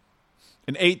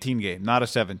 An 18 game, not a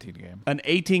 17 game. An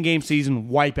 18-game season,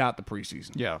 wipe out the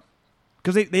preseason. Yeah.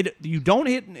 Because you don't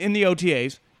hit in the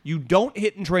OTAs, you don't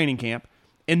hit in training camp,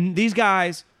 and these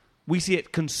guys, we see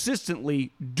it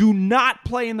consistently, do not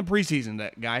play in the preseason,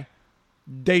 that guy.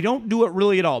 They don't do it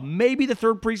really at all. Maybe the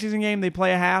third preseason game they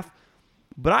play a half,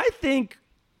 but I think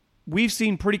we've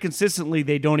seen pretty consistently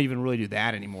they don't even really do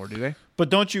that anymore, do they?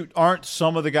 But aren't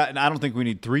some of the guys, and I don't think we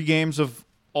need 3 games of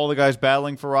all the guys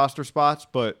battling for roster spots,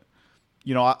 but,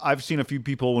 you know, I've seen a few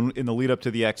people in the lead up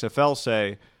to the XFL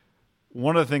say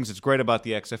one of the things that's great about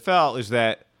the XFL is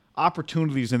that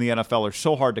opportunities in the NFL are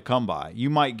so hard to come by. You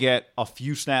might get a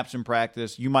few snaps in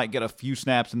practice. You might get a few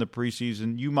snaps in the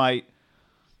preseason. You might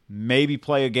maybe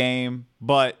play a game,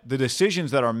 but the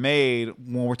decisions that are made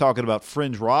when we're talking about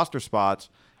fringe roster spots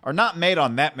are not made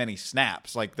on that many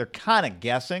snaps. Like, they're kind of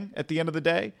guessing at the end of the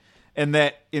day. And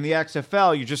that in the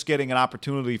XFL, you're just getting an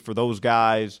opportunity for those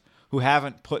guys who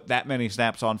haven't put that many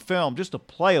snaps on film just to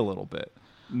play a little bit.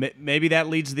 Maybe that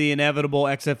leads to the inevitable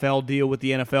XFL deal with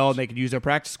the NFL, and they could use their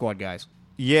practice squad guys.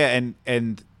 Yeah,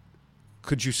 and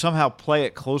could you somehow play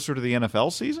it closer to the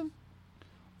NFL season?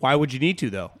 Why would you need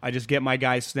to, though? I just get my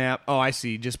guys snap. Oh, I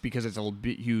see, just because it's a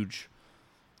bit huge.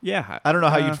 Yeah. I don't know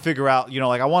how you'd figure out,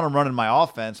 like, I want to run in my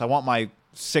offense. I want my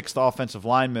 6th offensive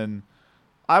lineman.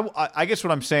 I guess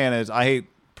what I'm saying is I hate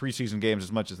preseason games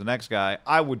as much as the next guy.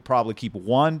 I would probably keep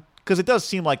 1 because it does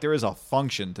seem like there is a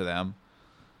function to them.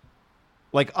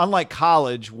 Like, unlike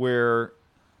college where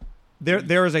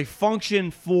there is a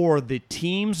function for the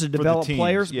teams to develop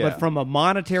players, yeah. but from a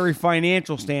monetary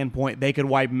financial standpoint, they could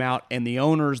wipe them out, and the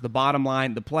owners, the bottom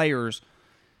line, the players,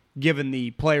 given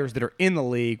the players that are in the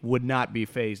league, would not be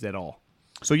phased at all.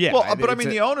 So, yeah. Well, but I mean,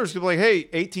 the owners could be like, hey,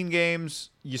 18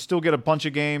 games, you still get a bunch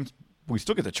of games. We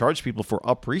still get to charge people for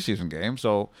a preseason game.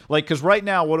 So, like, because right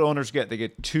now, what do owners get? They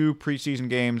get 2 preseason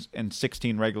games and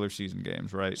 16 regular season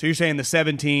games, right? So you're saying the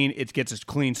 17, it gets a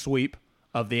clean sweep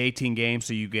of the 18 games,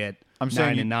 so you get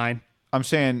 9 and 9? I'm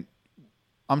saying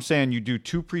you do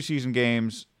 2 preseason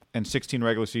games and 16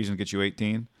 regular season gets you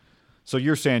 18. So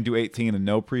you're saying do 18 and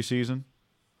no preseason?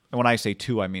 And when I say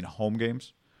 2, I mean home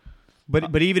games.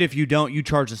 But even if you don't, you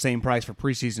charge the same price for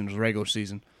preseason as regular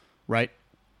season, right?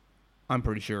 I'm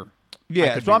pretty sure.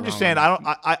 Yeah, so I'm just saying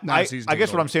I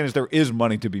guess what I'm saying is there is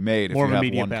money to be made if you have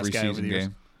one preseason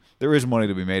game. There is money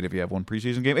to be made if you have one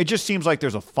preseason game. It just seems like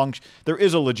there's a function. There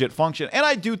is a legit function, and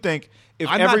I do think if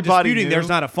I'm everybody not disputing knew, there's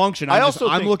not a function.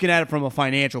 I'm looking at it from a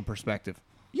financial perspective.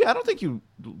 Yeah, I don't think you.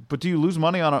 But do you lose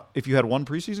money on if you had one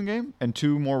preseason game and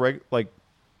 2 more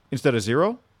instead of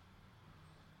 0?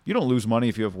 You don't lose money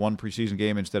if you have one preseason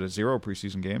game instead of 0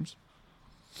 preseason games.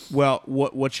 Well,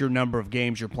 what's your number of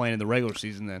games you're playing in the regular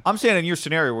season then? I'm saying in your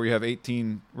scenario where you have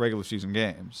 18 regular season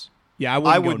games. Yeah,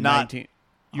 I would go 19.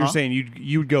 You're saying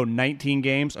you'd go 19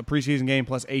 games, a preseason game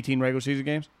plus 18 regular season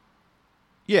games?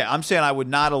 Yeah, I'm saying I would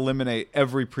not eliminate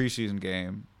every preseason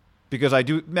game because I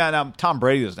do. Now, Tom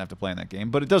Brady doesn't have to play in that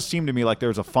game, but it does seem to me like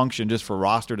there's a function just for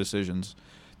roster decisions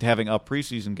to having a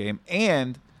preseason game.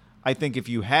 And I think if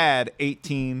you had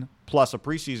 18 plus a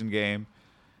preseason game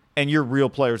and your real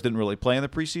players didn't really play in the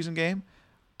preseason game,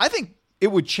 I think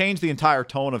it would change the entire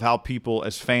tone of how people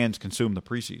as fans consume the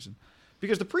preseason.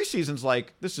 Because the preseason's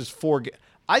like, this is 4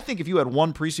 I think if you had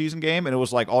one preseason game and it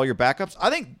was like all your backups, I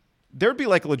think there'd be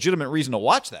like a legitimate reason to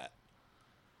watch that.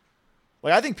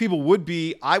 Like, I think people would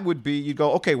be, you'd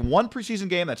go, okay, one preseason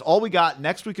game, that's all we got.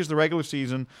 Next week is the regular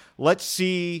season. Let's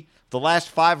see the last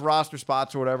 5 roster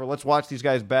spots or whatever. Let's watch these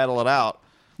guys battle it out.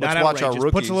 Let's watch our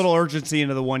rookies. Puts a little urgency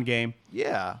into the one game.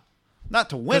 Yeah. Not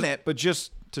to win it, but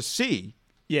just to see.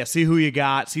 Yeah, see who you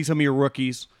got, see some of your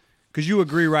rookies. Because you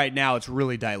agree right now it's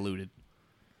really diluted.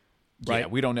 Right? Yeah,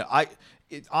 we don't know.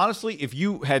 Honestly, if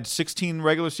you had 16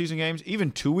 regular season games,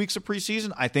 even 2 weeks of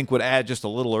preseason, I think would add just a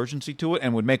little urgency to it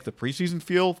and would make the preseason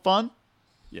feel fun.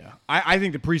 Yeah. I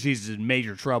think the preseason is in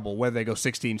major trouble, whether they go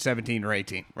 16, 17, or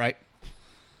 18, right?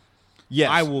 Yes.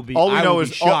 I will be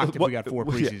shocked if we got 4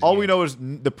 preseason All we games. know is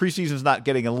the preseason's not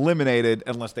getting eliminated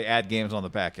unless they add games on the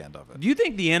back end of it. Do you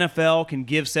think the NFL can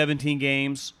give 17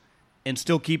 games and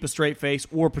still keep a straight face,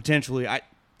 or potentially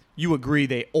you agree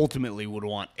they ultimately would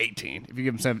want 18 if you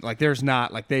give them 7? Like, there's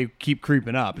not, like, they keep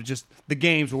creeping up. It's just the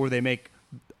games where they make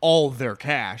all of their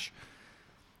cash.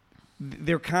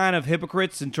 They're kind of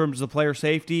hypocrites in terms of the player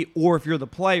safety, or if you're the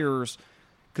players,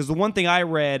 because the one thing I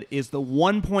read is the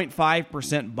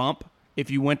 1.5% bump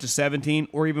if you went to 17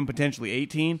 or even potentially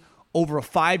 18 over a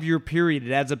 5-year period,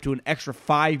 it adds up to an extra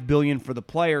 $5 billion for the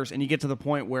players, and you get to the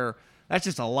point where that's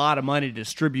just a lot of money to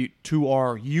distribute to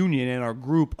our union and our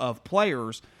group of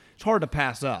players. It's hard to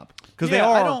pass up because they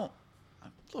are.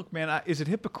 Look, man, is it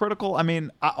hypocritical? I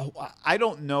mean, I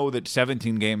don't know that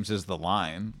 17 games is the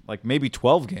line. Like, maybe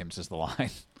 12 games is the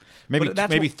line.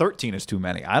 maybe 13 is too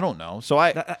many. I don't know. So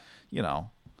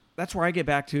that's where I get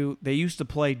back to. They used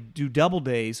to do double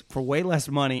days for way less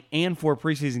money and 4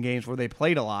 preseason games where they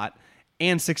played a lot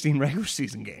and 16 regular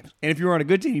season games. And if you were on a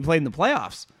good team, you played in the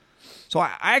playoffs. So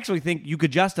I actually think you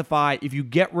could justify if you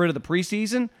get rid of the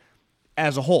preseason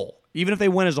as a whole. Even if they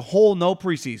went as a whole, no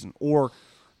preseason, or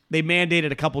they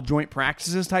mandated a couple joint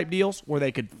practices type deals where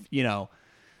they could,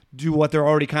 do what they're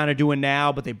already kind of doing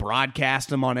now, but they broadcast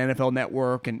them on NFL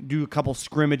Network and do a couple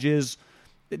scrimmages.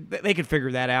 They could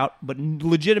figure that out. But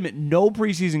legitimate, no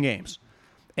preseason games.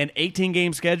 An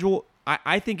 18-game schedule,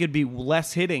 I think it'd be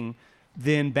less hitting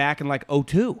than back in like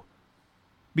 2002.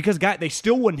 Because they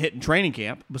still wouldn't hit in training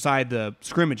camp beside the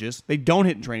scrimmages. They don't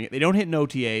hit in training. They don't hit in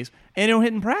OTAs, and they don't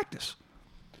hit in practice.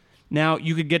 Now,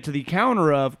 you could get to the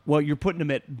counter of, well, you're putting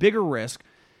them at bigger risk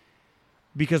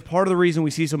because part of the reason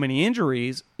we see so many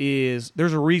injuries is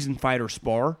there's a reason fighters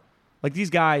spar. Like these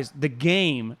guys, the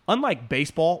game, unlike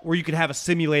baseball where you could have a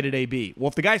simulated AB. Well,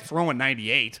 if the guy's throwing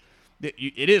 98,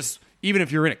 it is, even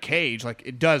if you're in a cage, like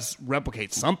it does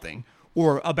replicate something.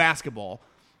 Or a basketball.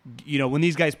 When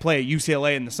these guys play at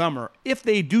UCLA in the summer, if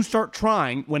they do start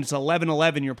trying, when it's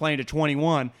 11-11, you're playing to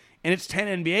 21, and it's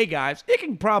 10 NBA guys, it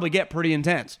can probably get pretty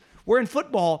intense. Where in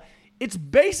football, it's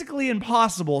basically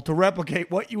impossible to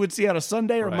replicate what you would see on a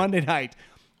Sunday or Monday night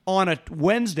on a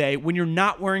Wednesday when you're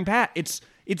not wearing pads.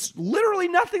 It's literally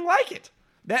nothing like it.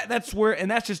 That's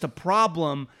just a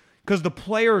problem because the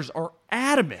players are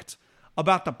adamant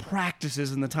about the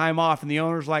practices and the time off, and the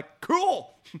owner's like,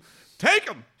 cool, take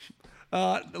them.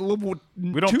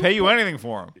 We don't pay you anything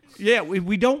for them. Yeah,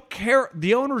 we don't care.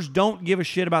 The owners don't give a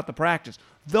shit about the practice.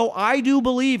 Though I do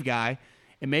believe, Guy,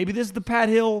 and maybe this is the Pat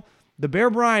Hill, the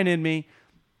Bear Bryant in me,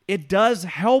 it does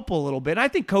help a little bit. And I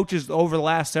think coaches over the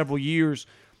last several years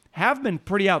have been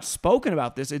pretty outspoken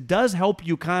about this. It does help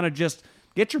you kind of just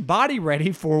get your body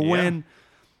ready for when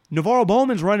Navarro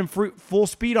Bowman's running full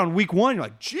speed on week 1. You're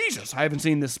like, Jesus, I haven't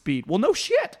seen this speed. Well, no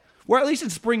shit. Where at least in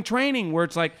spring training where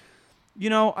it's like,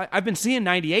 I've been seeing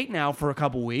 98 now for a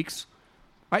couple weeks.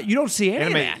 You don't see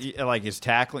any of that. Like, is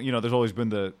tackling, there's always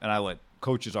been and I let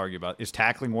coaches argue about, is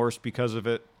tackling worse because of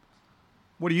it?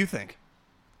 What do you think?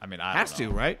 I mean, I has don't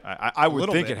know. to, right? I would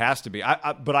think it has to be.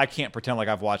 But I can't pretend like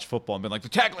I've watched football and been like, the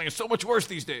tackling is so much worse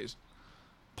these days.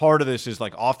 Part of this is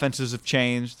like offenses have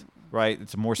changed, right?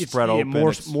 It's more spread open.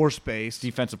 More space.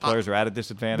 Defensive players are at a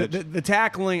disadvantage. The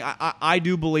tackling, I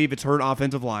do believe it's hurt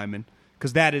offensive linemen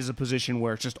because that is a position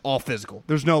where it's just all physical.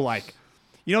 There's no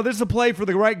this is a play for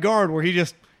the right guard where he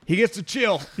gets to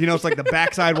chill. It's like the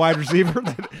backside wide receiver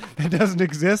that doesn't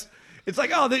exist. It's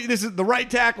like, this is the right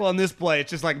tackle on this play.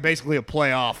 It's just like basically a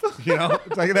play off.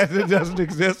 It's like that doesn't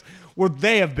exist where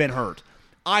they have been hurt.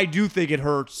 I do think it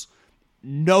hurts.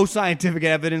 No scientific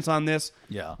evidence on this.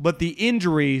 Yeah. But the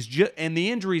injuries, and the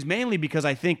injuries mainly because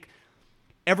I think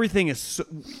everything is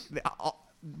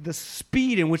the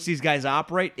speed in which these guys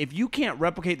operate. If you can't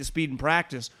replicate the speed in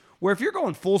practice, where if you're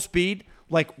going full speed,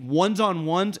 like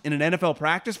ones-on-ones in an NFL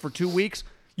practice for 2 weeks,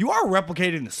 you are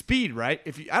replicating the speed, right?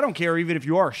 I don't care even if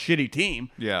you are a shitty team.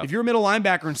 Yeah. If you're a middle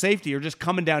linebacker and safety or just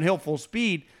coming downhill full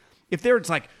speed, it's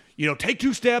like, take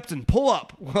 2 steps and pull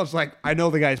up. Well, it's like, I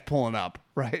know the guy's pulling up,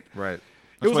 right? Right.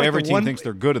 That's why every team thinks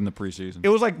they're good in the preseason. It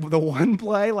was like the one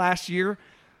play last year.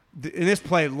 And this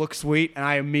play looked sweet,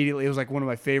 and it was like one of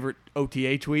my favorite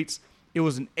OTA tweets. It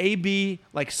was an AB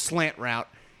like slant route.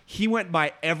 He went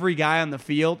by every guy on the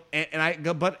field, and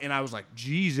I was like,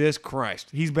 Jesus Christ,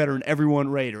 he's better than everyone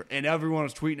Raider. And everyone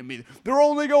was tweeting at me, they're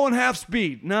only going half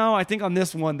speed. No, I think on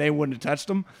this one they wouldn't have touched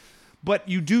him. But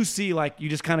you do see, like, you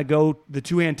just kind of go the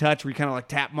two-hand touch where you kind of like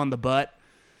tap him on the butt.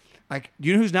 Like,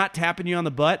 you know who's not tapping you on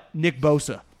the butt? Nick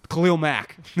Bosa, Khalil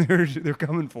Mack. They're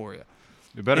coming for you.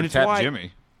 You better tap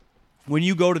Jimmy. When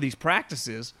you go to these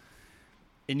practices,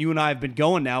 and you and I have been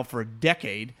going now for a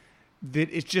decade, that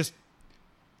it's just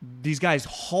these guys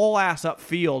haul ass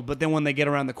upfield, but then when they get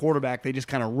around the quarterback, they just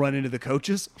kind of run into the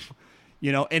coaches.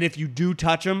 You know, and if you do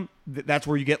touch them, that's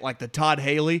where you get like the Todd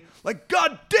Haley, like,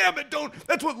 God damn it,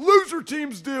 that's what loser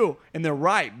teams do. And they're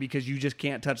right, because you just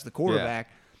can't touch the quarterback.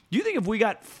 Yeah. Do you think if we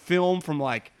got film from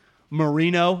like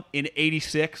Marino in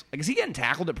 '86, like, is he getting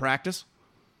tackled at practice?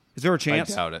 Is there a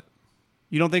chance? I doubt it.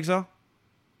 You don't think so?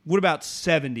 What about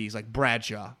 70s, like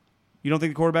Bradshaw? You don't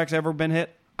think the quarterback's ever been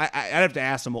hit? I'd have to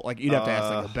ask him. Like, you'd have to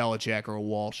ask like a Belichick or a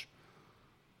Walsh.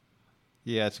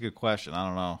 Yeah, it's a good question. I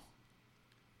don't know.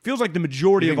 Feels like the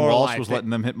majority of our Walsh lives was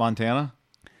letting them hit Montana?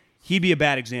 He'd be a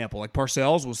bad example. Like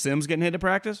Parcells, was Sims getting hit at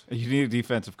practice? You need a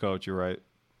defensive coach. You're right.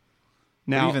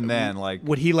 Now, but even then, like,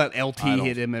 would he let LT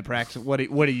hit him at practice? What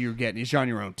are you getting? He's on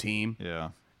your own team. Yeah.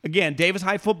 Again, Davis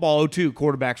High Football 02,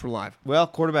 quarterbacks were live. Well,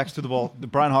 quarterbacks to the ball.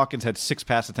 Brian Hawkins had 6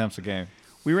 pass attempts a game.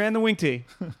 We ran the wing tee.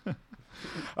 All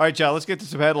right, John, let's get to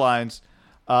some headlines.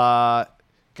 God,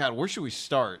 where should we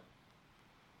start?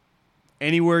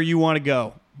 Anywhere you want to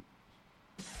go.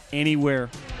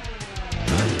 Anywhere.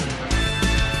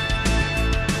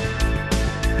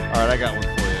 All right, I got one for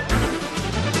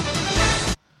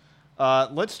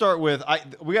you. Let's start with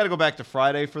we got to go back to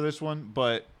Friday for this one,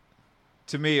 but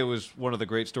to me, it was one of the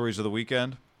great stories of the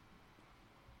weekend.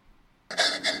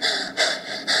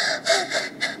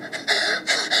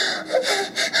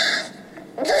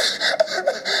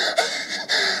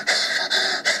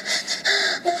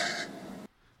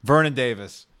 Vernon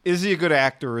Davis. Is he a good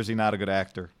actor or is he not a good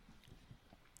actor?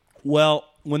 Well,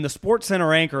 when the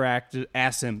SportsCenter anchor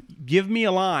asks him, give me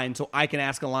a line so I can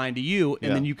ask a line to you,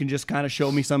 and then you can just kind of show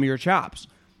me some of your chops.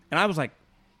 And I was like,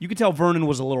 you could tell Vernon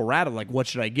was a little rattled, like, what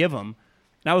should I give him?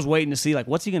 And I was waiting to see, like,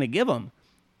 what's he going to give him?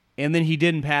 And then he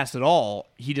didn't pass at all.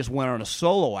 He just went on a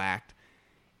solo act.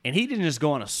 And he didn't just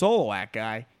go on a solo act,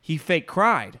 guy. He fake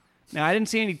cried. Now, I didn't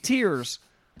see any tears,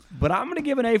 but I'm going to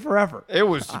give an A for effort. It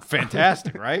was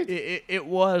fantastic, right? It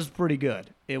was pretty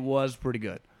good. It was pretty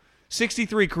good.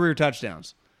 63 career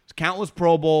touchdowns. Countless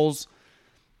Pro Bowls.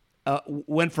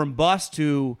 Went from bust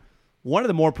to one of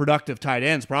the more productive tight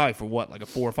ends, probably for like a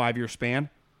 4 or 5 year span.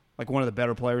 Like one of the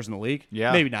better players in the league.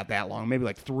 Yeah. Maybe not that long. Maybe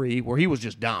like 3, where he was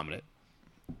just dominant.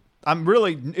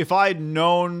 If I had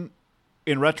known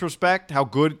in retrospect how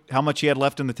much he had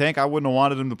left in the tank, I wouldn't have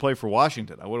wanted him to play for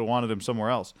Washington. I would have wanted him somewhere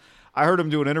else. I heard him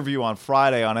do an interview on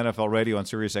Friday on NFL radio on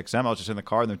Sirius XM. I was just in the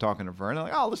car and they're talking to Vernon. I'm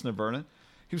like, listen to Vernon.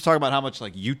 He was talking about how much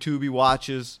like YouTube he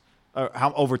watches,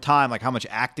 how over time, like how much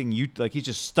acting he's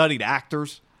just studied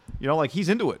actors. You know, like he's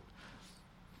into it.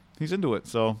 He's into it.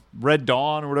 So Red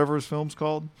Dawn or whatever his film's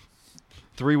called.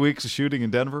 3 weeks of shooting in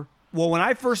Denver. Well, when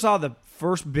I first saw the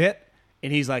first bit,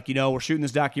 and he's like, we're shooting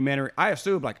this documentary, I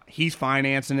assumed like he's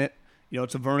financing it.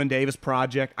 It's a Vernon Davis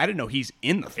project. I didn't know he's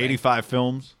in the thing. 85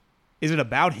 films. Is it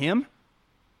about him?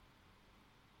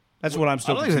 That's what I'm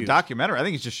still confused. I don't think it's a documentary. I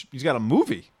think he's got a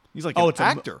movie. He's like an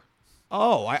actor.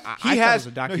 I thought it was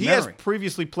a documentary. He has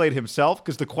previously played himself,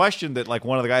 because the question that like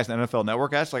one of the guys in the NFL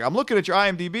Network asked, like, I'm looking at your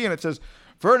IMDb and it says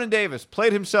Vernon Davis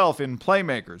played himself in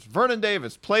Playmakers. Vernon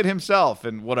Davis played himself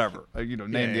in whatever.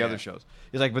 Name the other shows.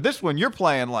 He's like, but this one you're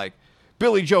playing like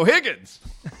Billy Joe Higgins.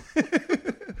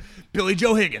 Billy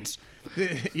Joe Higgins.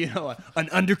 An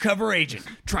undercover agent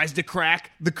tries to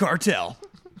crack the cartel.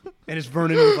 And it's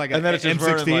Vernon with like and then it's M16.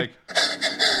 Vernon like,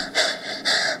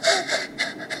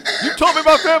 you told me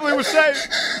my family was safe.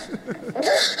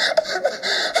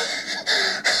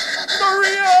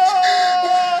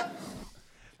 Maria!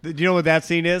 Do you know what that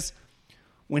scene is?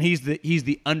 When he's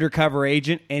the undercover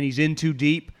agent and he's in too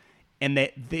deep, and the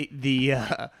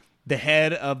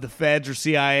head of the feds or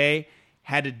CIA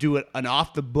had to do an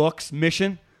off the books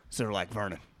mission. So they're like,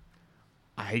 Vernon,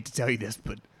 I hate to tell you this,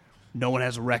 but no one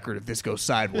has a record if this goes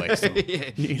sideways. So,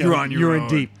 you're on your own. You're in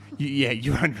deep.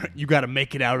 You got to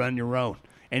make it out on your own.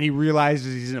 And he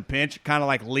realizes he's in a pinch, kind of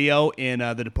like Leo in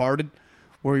The Departed,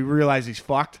 where he realizes he's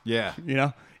fucked. Yeah.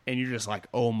 And you're just like,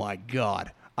 oh my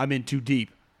God, I'm in too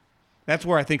deep. That's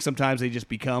where I think sometimes they just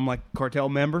become like cartel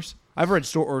members. I've read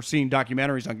or seen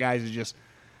documentaries on guys who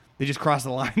they just cross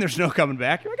the line. There's no coming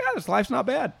back. You're like, this life's not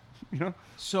bad. You know?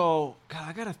 So, God,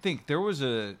 I got to think. There was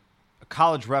a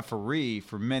college referee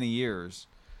for many years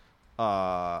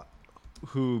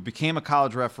who became a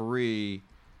college referee.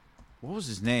 What was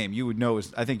his name? You would know.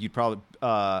 I think you'd probably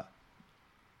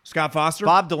Scott Foster?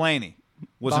 Bob Delaney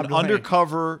was Bob an Delaney.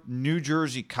 undercover New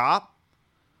Jersey cop,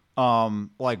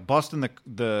 like busting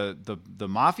the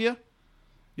mafia.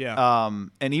 Yeah.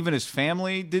 And even his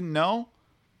family didn't know,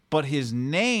 but his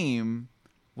name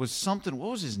was something.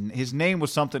 What was his name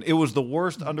was something. It was the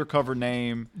worst undercover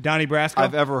name Donnie Brasco?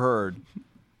 I've ever heard.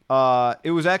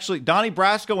 It was actually Donnie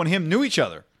Brasco and him knew each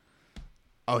other.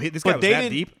 Oh, this guy But was they that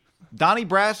didn't. deep? Donnie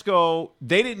Brasco,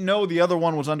 they didn't know the other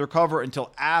one was undercover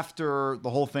until after the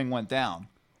whole thing went down.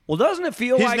 Well, doesn't it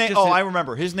feel His like... name, just I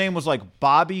remember. His name was like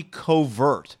Bobby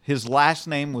Covert. His last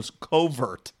name was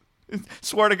Covert.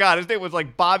 Swear to God, his name was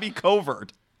like Bobby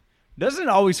Covert. Doesn't it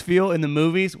always feel in the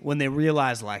movies when they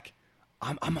realize, like,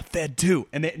 I'm a Fed too,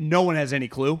 and no one has any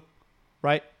clue,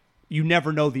 right? You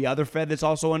never know the other Fed that's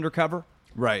also undercover,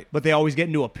 Right. but they always get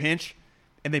into a pinch,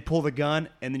 and they pull the gun,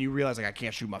 and then you realize, like, I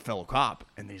can't shoot my fellow cop,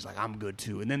 and then he's like, I'm good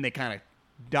too, and then they kind of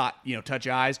touch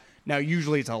eyes. Now,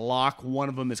 usually it's a lock. One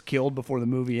of them is killed before the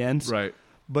movie ends, Right.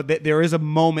 But there is a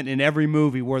moment in every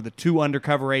movie where the two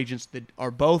undercover agents that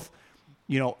are both,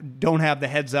 don't have the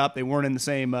heads up. They weren't in the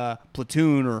same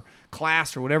platoon or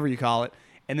class or whatever you call it,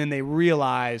 and then they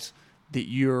realize that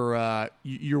you're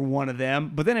one of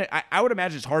them. But then I would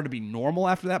imagine it's hard to be normal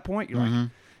after that point. You're like,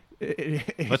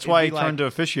 That's why he turned to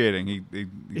officiating.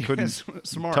 He couldn't.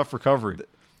 Smart. Tough recovery.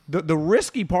 The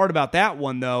risky part about that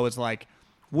one though is like,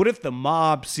 what if the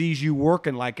mob sees you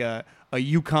working like a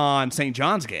UConn St.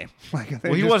 John's game? Like,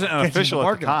 Well, he wasn't an official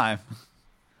at the time.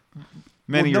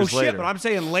 Many no years later. shit, but I'm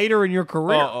saying later in your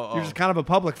career, you're just kind of a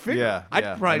public figure. Yeah, I'd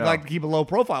yeah, probably I know. like to keep a low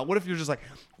profile. What if you're just like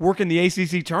working the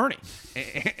ACC tourney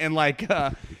and like,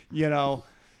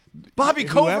 Bobby whoever.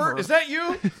 Covert, is that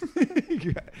you?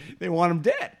 they want him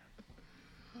dead.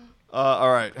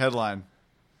 All right, headline.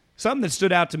 Something that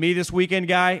stood out to me this weekend,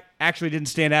 Guy, actually didn't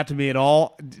stand out to me at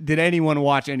all. Did anyone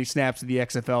watch any snaps of the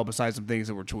XFL besides some things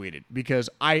that were tweeted? Because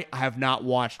I have not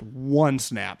watched one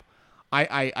snap.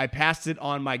 I passed it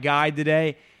on my guide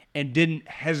today and didn't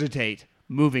hesitate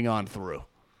moving on through.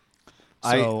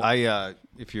 So,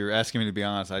 If you're asking me to be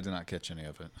honest, I did not catch any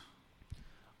of it.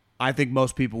 I think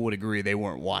most people would agree they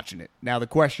weren't watching it. Now, the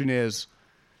question is,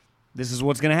 this is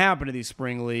what's going to happen to these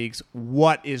spring leagues.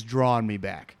 What is drawing me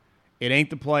back? It ain't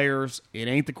the players. It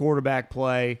ain't the quarterback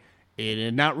play. It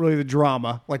is not really the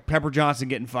drama. Like Pepper Johnson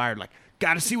getting fired. Like,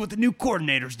 got to see what the new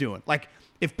coordinator's doing. Like,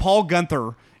 if Paul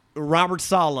Gunther, Robert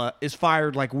Saleh is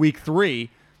fired like week 3,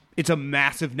 it's a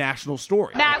massive national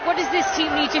story. Matt, what does this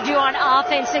team need to do on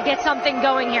offense to get something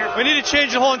going here? We need to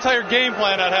change the whole entire game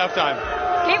plan at halftime.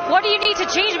 Okay, what do you need to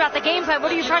change about the game plan?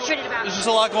 What are you frustrated about? There's just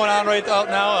a lot going on right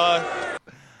now.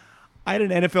 I had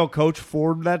an NFL coach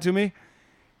forward that to me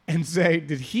and say,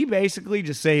 did he basically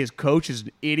just say his coach is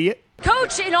an idiot?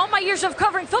 Coach, in all my years of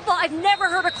covering football, I've never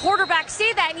heard a quarterback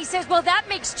say that. And he says, well, that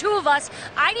makes 2 of us.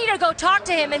 I need to go talk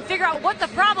to him and figure out what the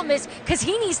problem is because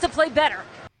he needs to play better.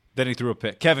 Then he threw a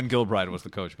pick. Kevin Gilbride was the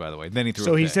coach, by the way. Then he threw a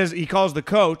So pick. he says he calls the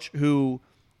coach who,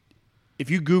 if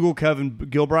you Google Kevin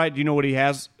Gilbride, do you know what he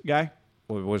has, Guy?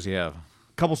 What does he have?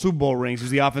 A couple Super Bowl rings. He's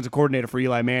the offensive coordinator for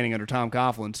Eli Manning under Tom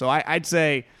Coughlin. So I'd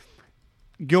say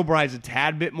Gilbride's a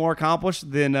tad bit more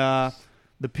accomplished than the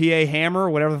PA Hammer,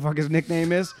 whatever the fuck his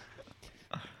nickname is.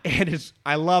 And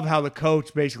I love how the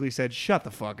coach basically said, shut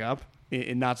the fuck up,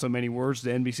 in not so many words, to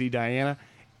NBC Diana.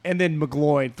 And then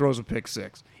McGloin throws a pick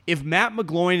 6. If Matt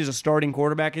McGloin is a starting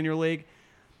quarterback in your league,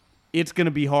 it's going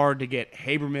to be hard to get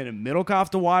Haberman and Middlecoff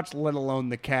to watch, let alone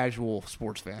the casual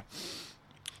sports fan.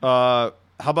 How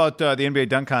about the NBA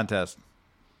dunk contest?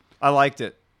 I liked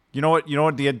it. You know what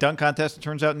the dunk contest, it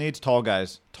turns out, needs? Tall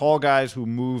guys. Tall guys who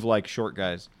move like short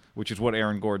guys, which is what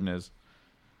Aaron Gordon is.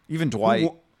 Even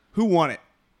Dwight. Who won it?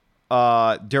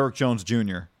 Derrick Jones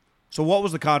Jr. So what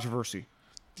was the controversy?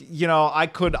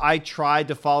 I tried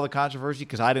to follow the controversy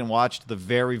because I didn't watch to the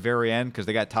very, very end because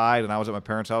they got tied and I was at my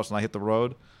parents' house and I hit the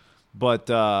road. But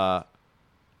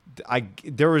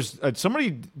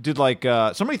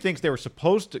somebody thinks they were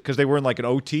supposed to, because they were in like an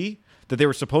OT, that they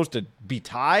were supposed to be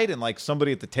tied and like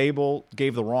somebody at the table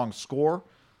gave the wrong score.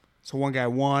 So one guy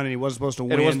won and he wasn't supposed to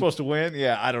win. And he was supposed to win.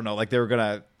 Yeah, I don't know. Like they were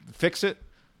gonna fix it,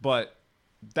 but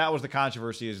that was the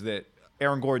controversy, is that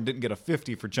Aaron Gordon didn't get a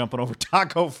 50 for jumping over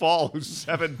Taco Fall, who's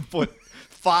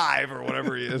 7'5" or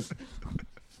whatever he is.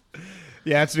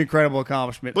 Yeah, it's an incredible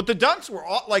accomplishment. But the dunks were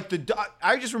all, like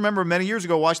I just remember many years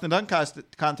ago watching the dunk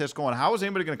contest, going, "How is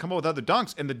anybody going to come up with other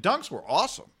dunks?" And the dunks were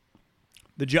awesome.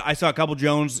 I saw a couple.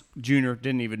 Jones Jr.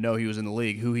 didn't even know he was in the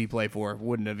league, who he played for.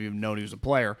 Wouldn't have even known he was a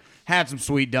player. Had some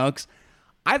sweet dunks.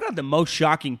 I thought the most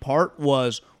shocking part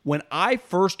was when I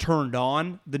first turned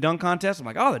on the dunk contest. I'm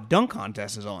like, oh, the dunk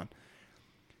contest is on.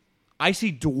 I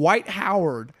see Dwight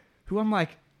Howard, who I'm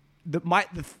like, the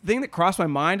thing that crossed my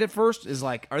mind at first is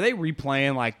like, are they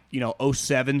replaying like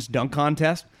 07's dunk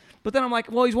contest? But then I'm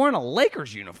like, well, he's wearing a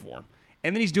Lakers uniform.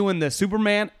 And then he's doing the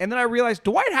Superman. And then I realized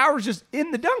Dwight Howard's just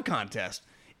in the dunk contest.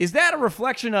 Is that a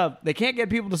reflection of they can't get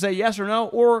people to say yes or no,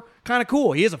 or kind of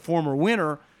cool? He is a former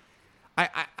winner.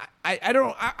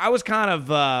 I was kind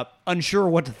of unsure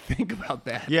what to think about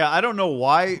that. Yeah, I don't know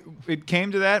why it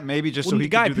came to that. Maybe just so he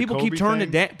could do the Kobe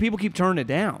thing. People keep turning it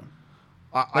down.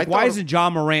 Why isn't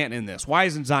John Morant in this? Why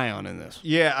isn't Zion in this?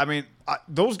 Yeah, I mean,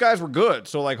 those guys were good.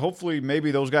 So, like, hopefully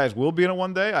maybe those guys will be in it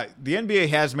one day. The NBA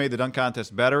has made the dunk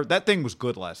contest better. That thing was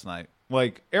good last night.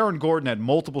 Like, Aaron Gordon had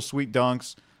multiple sweet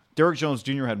dunks. Derrick Jones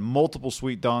Jr. had multiple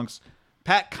sweet dunks.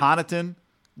 Pat Connaughton,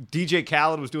 DJ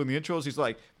Khaled was doing the intros. He's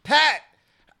like, Pat,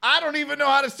 I don't even know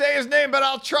how to say his name, but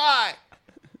I'll try.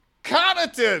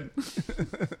 Connaughton.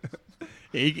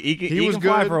 He was can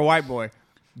fly good for a white boy.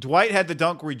 Dwight had the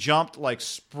dunk where he jumped, like,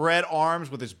 spread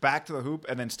arms with his back to the hoop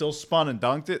and then still spun and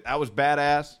dunked it. That was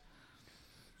badass.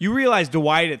 You realize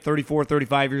Dwight at 34,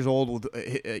 35 years old with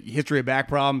a history of back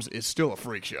problems is still a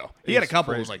freak show. He had a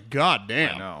couple that was like, God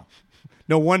damn. I know.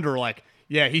 No wonder, like,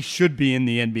 yeah, he should be in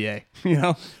the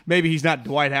NBA. Maybe he's not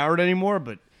Dwight Howard anymore,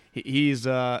 but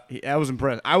I was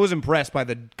impressed. I was impressed by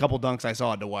the couple dunks I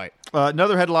saw at Dwight.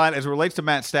 Another headline as it relates to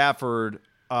Matt Stafford.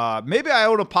 Maybe I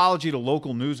owe an apology to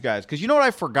local news guys, because you know what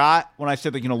I forgot when I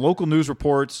said that local news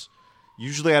reports.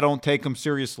 Usually I don't take them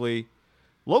seriously.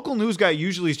 Local news guy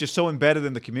usually is just so embedded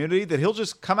in the community that he'll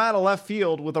just come out of left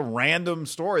field with a random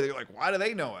story. They're like, why do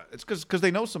they know it? It's because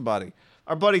they know somebody.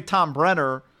 Our buddy Tom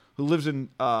Brenner, who lives in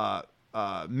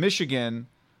Michigan,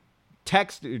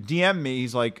 DM me.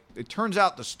 He's like, it turns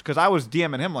out because I was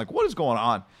DMing him, like, what is going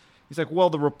on? He's like, well,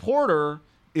 the reporter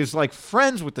is like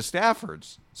friends with the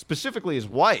Staffords, specifically his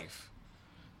wife,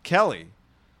 Kelly.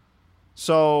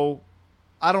 So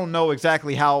I don't know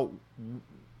exactly how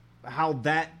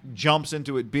that jumps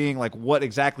into it being like what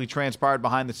exactly transpired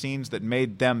behind the scenes that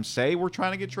made them say we're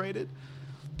trying to get traded.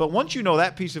 But once you know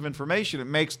that piece of information, it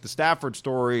makes the Stafford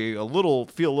story feel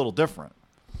a little different.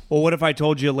 Well, what if I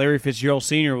told you Larry Fitzgerald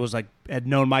Sr. had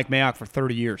known Mike Mayock for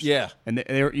 30 years? Yeah. And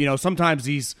they're sometimes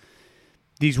these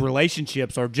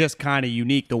relationships are just kind of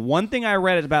unique. The one thing I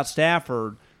read about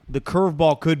Stafford, the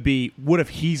curveball could be, what if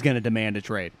he's going to demand a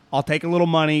trade? I'll take a little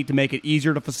money to make it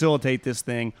easier to facilitate this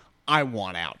thing. I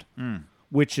want out.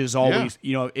 Which is always,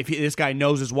 if this guy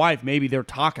knows his wife, maybe they're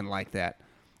talking like that.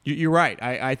 You're right.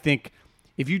 I think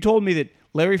if you told me that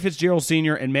Larry Fitzgerald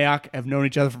Sr. and Mayock have known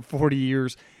each other for 40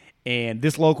 years and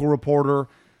this local reporter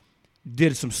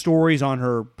did some stories on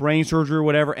her brain surgery or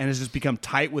whatever and has just become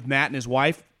tight with Matt and his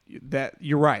wife, that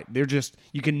you're right. They're just,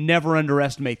 you can never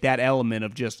underestimate that element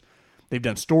of just, they've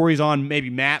done stories on maybe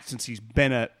Matt since he's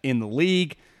been in the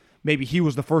league. Maybe he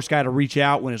was the first guy to reach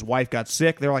out when his wife got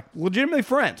sick. They're like legitimately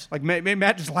friends. Like maybe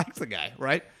Matt just likes the guy,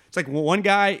 right? It's like one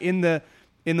guy in the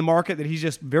market that he's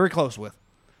just very close with.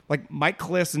 Like Mike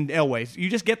Kliss and Elway. You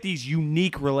just get these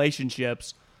unique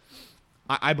relationships.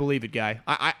 I believe it, Guy.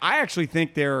 I actually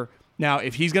think now,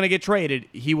 if he's going to get traded,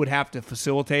 he would have to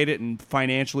facilitate it and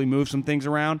financially move some things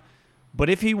around. But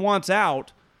if he wants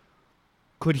out,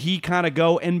 could he kind of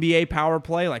go NBA power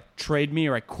play, like trade me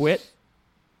or I quit?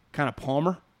 Kind of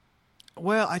Palmer?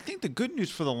 Well, I think the good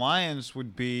news for the Lions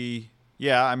would be,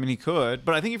 yeah, I mean, he could.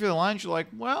 But I think if you're the Lions, you're like,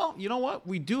 well, you know what?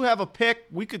 We do have a pick.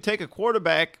 We could take a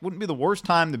quarterback. Wouldn't be the worst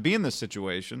time to be in this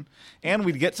situation. And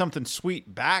we'd get something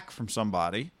sweet back from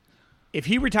somebody. If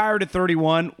he retired at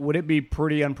 31, would it be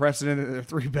pretty unprecedented that the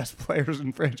three best players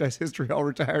in franchise history all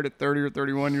retired at 30 or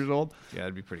 31 years old? Yeah,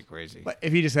 that'd be pretty crazy. But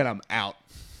if he just said, I'm out.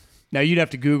 Now, you'd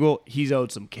have to Google, he's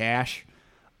owed some cash.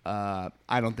 I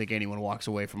don't think anyone walks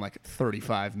away from like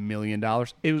 $35 million.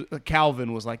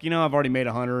 Calvin was like, I've already made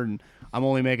 100 and I'm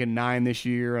only making 9 this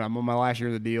year and I'm on my last year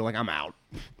of the deal. Like, I'm out,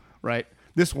 right?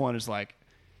 This one is like,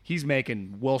 he's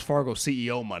making Wells Fargo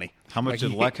CEO money. How much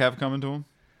did Luck have coming to him?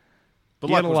 But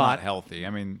he Luck had a was lot. not healthy.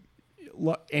 I mean,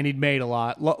 and he'd made a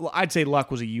lot. I'd say Luck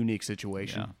was a unique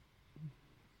situation. Yeah.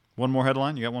 One more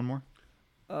headline? You got one more?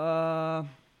 Kyle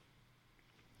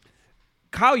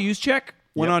Juszczyk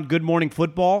went on Good Morning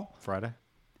Football Friday.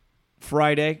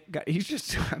 He's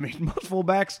just, most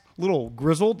fullbacks, a little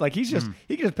grizzled. Like, he can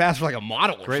just pass for like a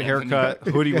model or Great something. haircut,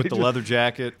 hoodie with the leather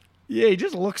jacket. Yeah, he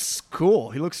just looks cool.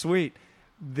 He looks sweet.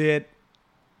 That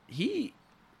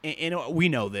and we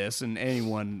know this, and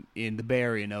anyone in the Bay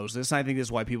Area knows this, and I think this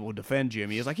is why people would defend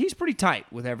Jimmy, is like he's pretty tight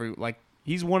with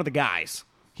he's one of the guys.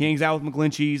 He hangs out with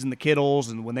McGlinchey's and the Kittles,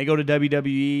 and when they go to WWE,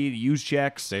 the use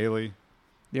checks. Staley.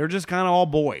 They're just kind of all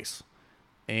boys.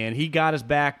 And he got his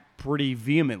back pretty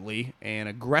vehemently and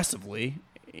aggressively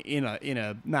in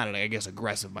a not I guess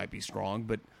aggressive might be strong,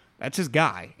 but that's his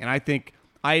guy. And I think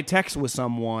I had texted with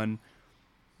someone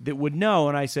that would know,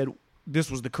 and I said,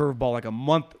 this was the curveball like a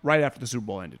month right after the Super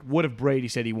Bowl ended. What if Brady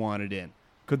said he wanted in?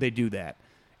 Could they do that?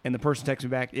 And the person texted me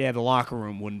back, yeah, the locker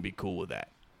room wouldn't be cool with that.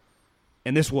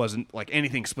 And this wasn't like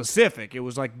anything specific. It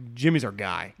was like, Jimmy's our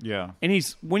guy. Yeah.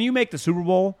 And when you make the Super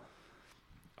Bowl,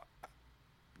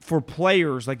 for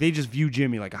players, like they just view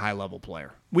Jimmy like a high-level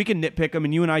player. We can nitpick him,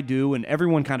 and you and I do, and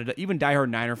everyone kind of, even diehard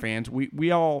Niner fans,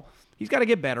 we all, he's got to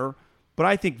get better. But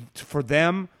I think for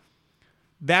them,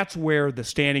 that's where the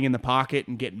standing in the pocket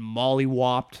and getting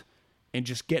molly-whopped and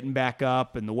just getting back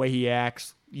up and the way he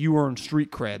acts, you earn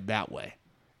street cred that way,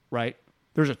 right?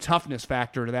 There's a toughness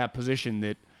factor to that position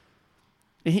that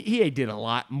he did a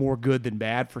lot more good than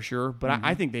bad for sure, but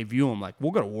I think they view him like,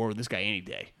 we'll go to war with this guy any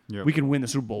day. Yep. We can win the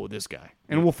Super Bowl with this guy.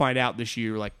 And we'll find out this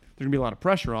year, like, there's going to be a lot of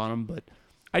pressure on him, but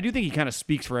I do think he kind of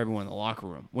speaks for everyone in the locker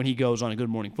room when he goes on a Good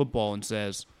Morning Football and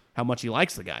says how much he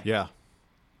likes the guy. Yeah.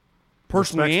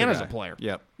 Personally Respects and the as a guy. player.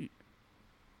 Yep.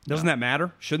 Doesn't that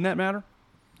matter? Shouldn't that matter?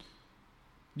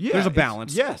 Yeah. There's a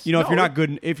balance. Yes. You know, if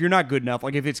you're not good enough,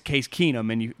 like if it's Case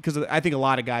Keenum, and because I think a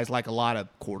lot of guys like a lot of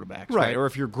quarterbacks, right? Or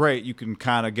if you're great, you can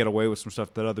kind of get away with some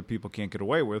stuff that other people can't get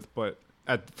away with. But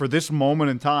for this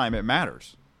moment in time, it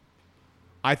matters.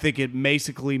 I think it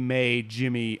basically made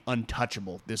Jimmy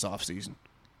untouchable this offseason.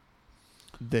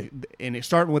 And it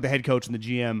started with the head coach and the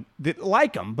GM that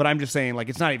like him, but I'm just saying, like,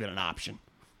 it's not even an option.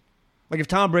 Like, if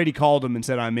Tom Brady called him and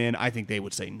said, I'm in, I think they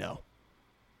would say no.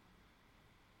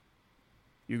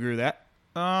 You agree with that?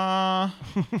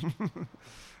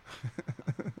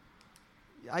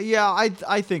 Yeah,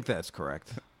 I think that's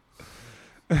correct.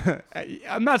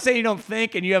 I'm not saying you don't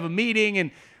think and you have a meeting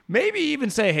and maybe even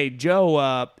say, hey,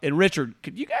 Joe and Richard,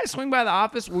 could you guys swing by the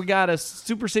office? We got a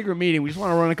super secret meeting. We just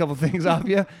want to run a couple things off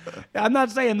you. I'm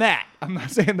not saying that. I'm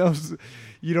not saying those.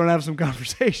 You don't have some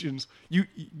conversations. You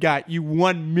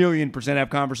 1,000,000% have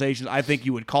conversations. I think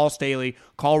you would call Staley,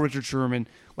 call Richard Sherman.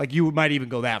 Like, you might even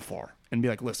go that far and be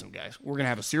like, listen, guys, we're going to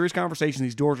have a serious conversation.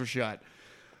 These doors are shut.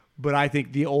 But I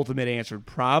think the ultimate answer would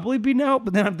probably be no.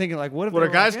 But then I'm thinking, like, what if a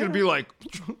guy's going to be like,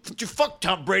 you fuck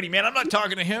Tom Brady, man. I'm not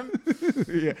talking to him.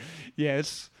 Yeah,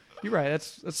 you're right.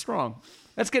 That's strong.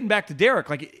 That's getting back to Derek.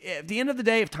 Like, at the end of the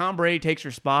day, if Tom Brady takes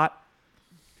your spot,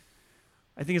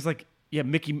 I think it's like, yeah,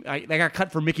 I got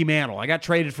cut for Mickey Mantle. I got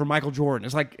traded for Michael Jordan.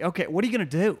 It's like, okay, what are you going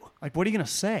to do? Like, what are you going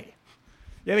to say?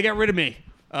 Yeah, they got rid of me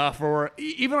for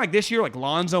even like this year, like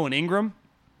Lonzo and Ingram.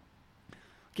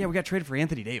 Yeah, we got traded for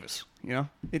Anthony Davis. You know,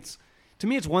 to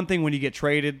me, it's one thing when you get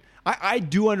traded. I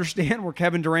do understand where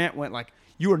Kevin Durant went. Like,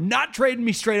 you are not trading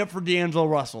me straight up for D'Angelo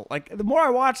Russell. Like, the more I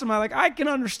watch him, I can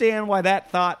understand why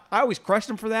that thought. I always crushed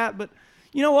him for that, but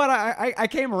you know what? I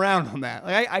came around on that.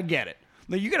 Like, I get it.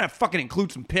 Like, you're gonna fucking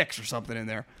include some picks or something in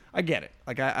there. I get it.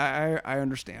 Like, I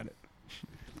understand it.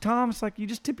 Tom, it's like you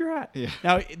just tip your hat. Yeah.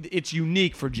 Now it's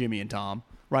unique for Jimmy and Tom,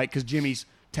 right? Because Jimmy's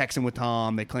texting with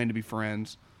Tom. They claim to be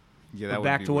friends. Yeah, that would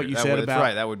back be to what weird. you said about. That's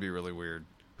right. That would be really weird.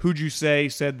 Who'd you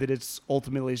said that it's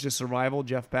ultimately just survival?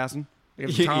 Jeff Passan?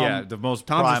 Yeah, the most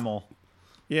primal.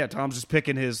 Tom's just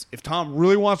picking his. If Tom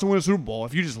really wants to win a Super Bowl,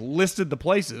 if you just listed the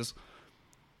places,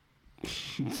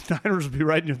 Niners would be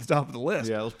right near the top of the list.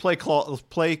 Yeah, those play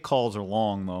calls are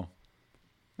long though.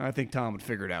 I think Tom would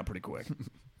figure it out pretty quick.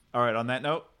 All right. On that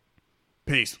note,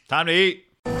 peace. Time to eat.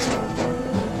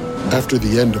 After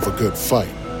the end of a good fight,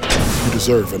 you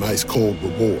deserve an ice-cold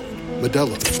reward.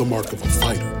 Modelo is the mark of a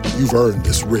fighter. You've earned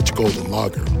this rich golden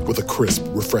lager with a crisp,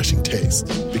 refreshing taste.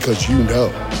 Because you know,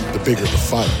 the bigger the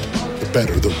fight, the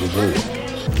better the reward.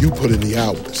 You put in the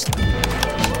hours,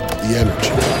 the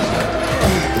energy,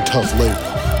 the tough labor.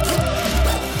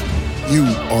 You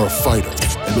are a fighter,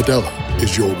 and Modelo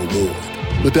is your reward.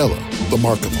 Modelo, the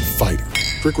mark of a fighter.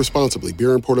 Drink responsibly.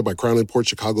 Beer imported by Crown Imports,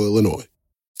 Chicago, Illinois.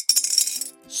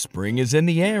 Spring is in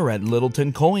the air at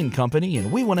Littleton Coin Company,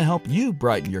 and we want to help you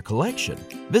brighten your collection.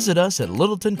 Visit us at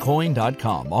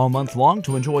littletoncoin.com all month long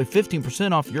to enjoy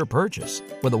 15% off your purchase.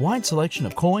 With a wide selection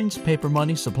of coins, paper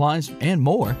money, supplies, and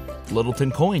more,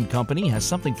 Littleton Coin Company has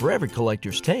something for every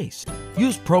collector's taste.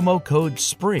 Use promo code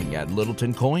SPRING at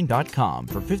littletoncoin.com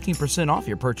for 15% off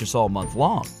your purchase all month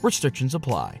long. Restrictions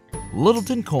apply.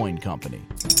 Littleton Coin Company.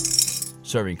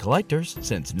 Serving collectors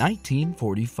since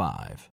 1945.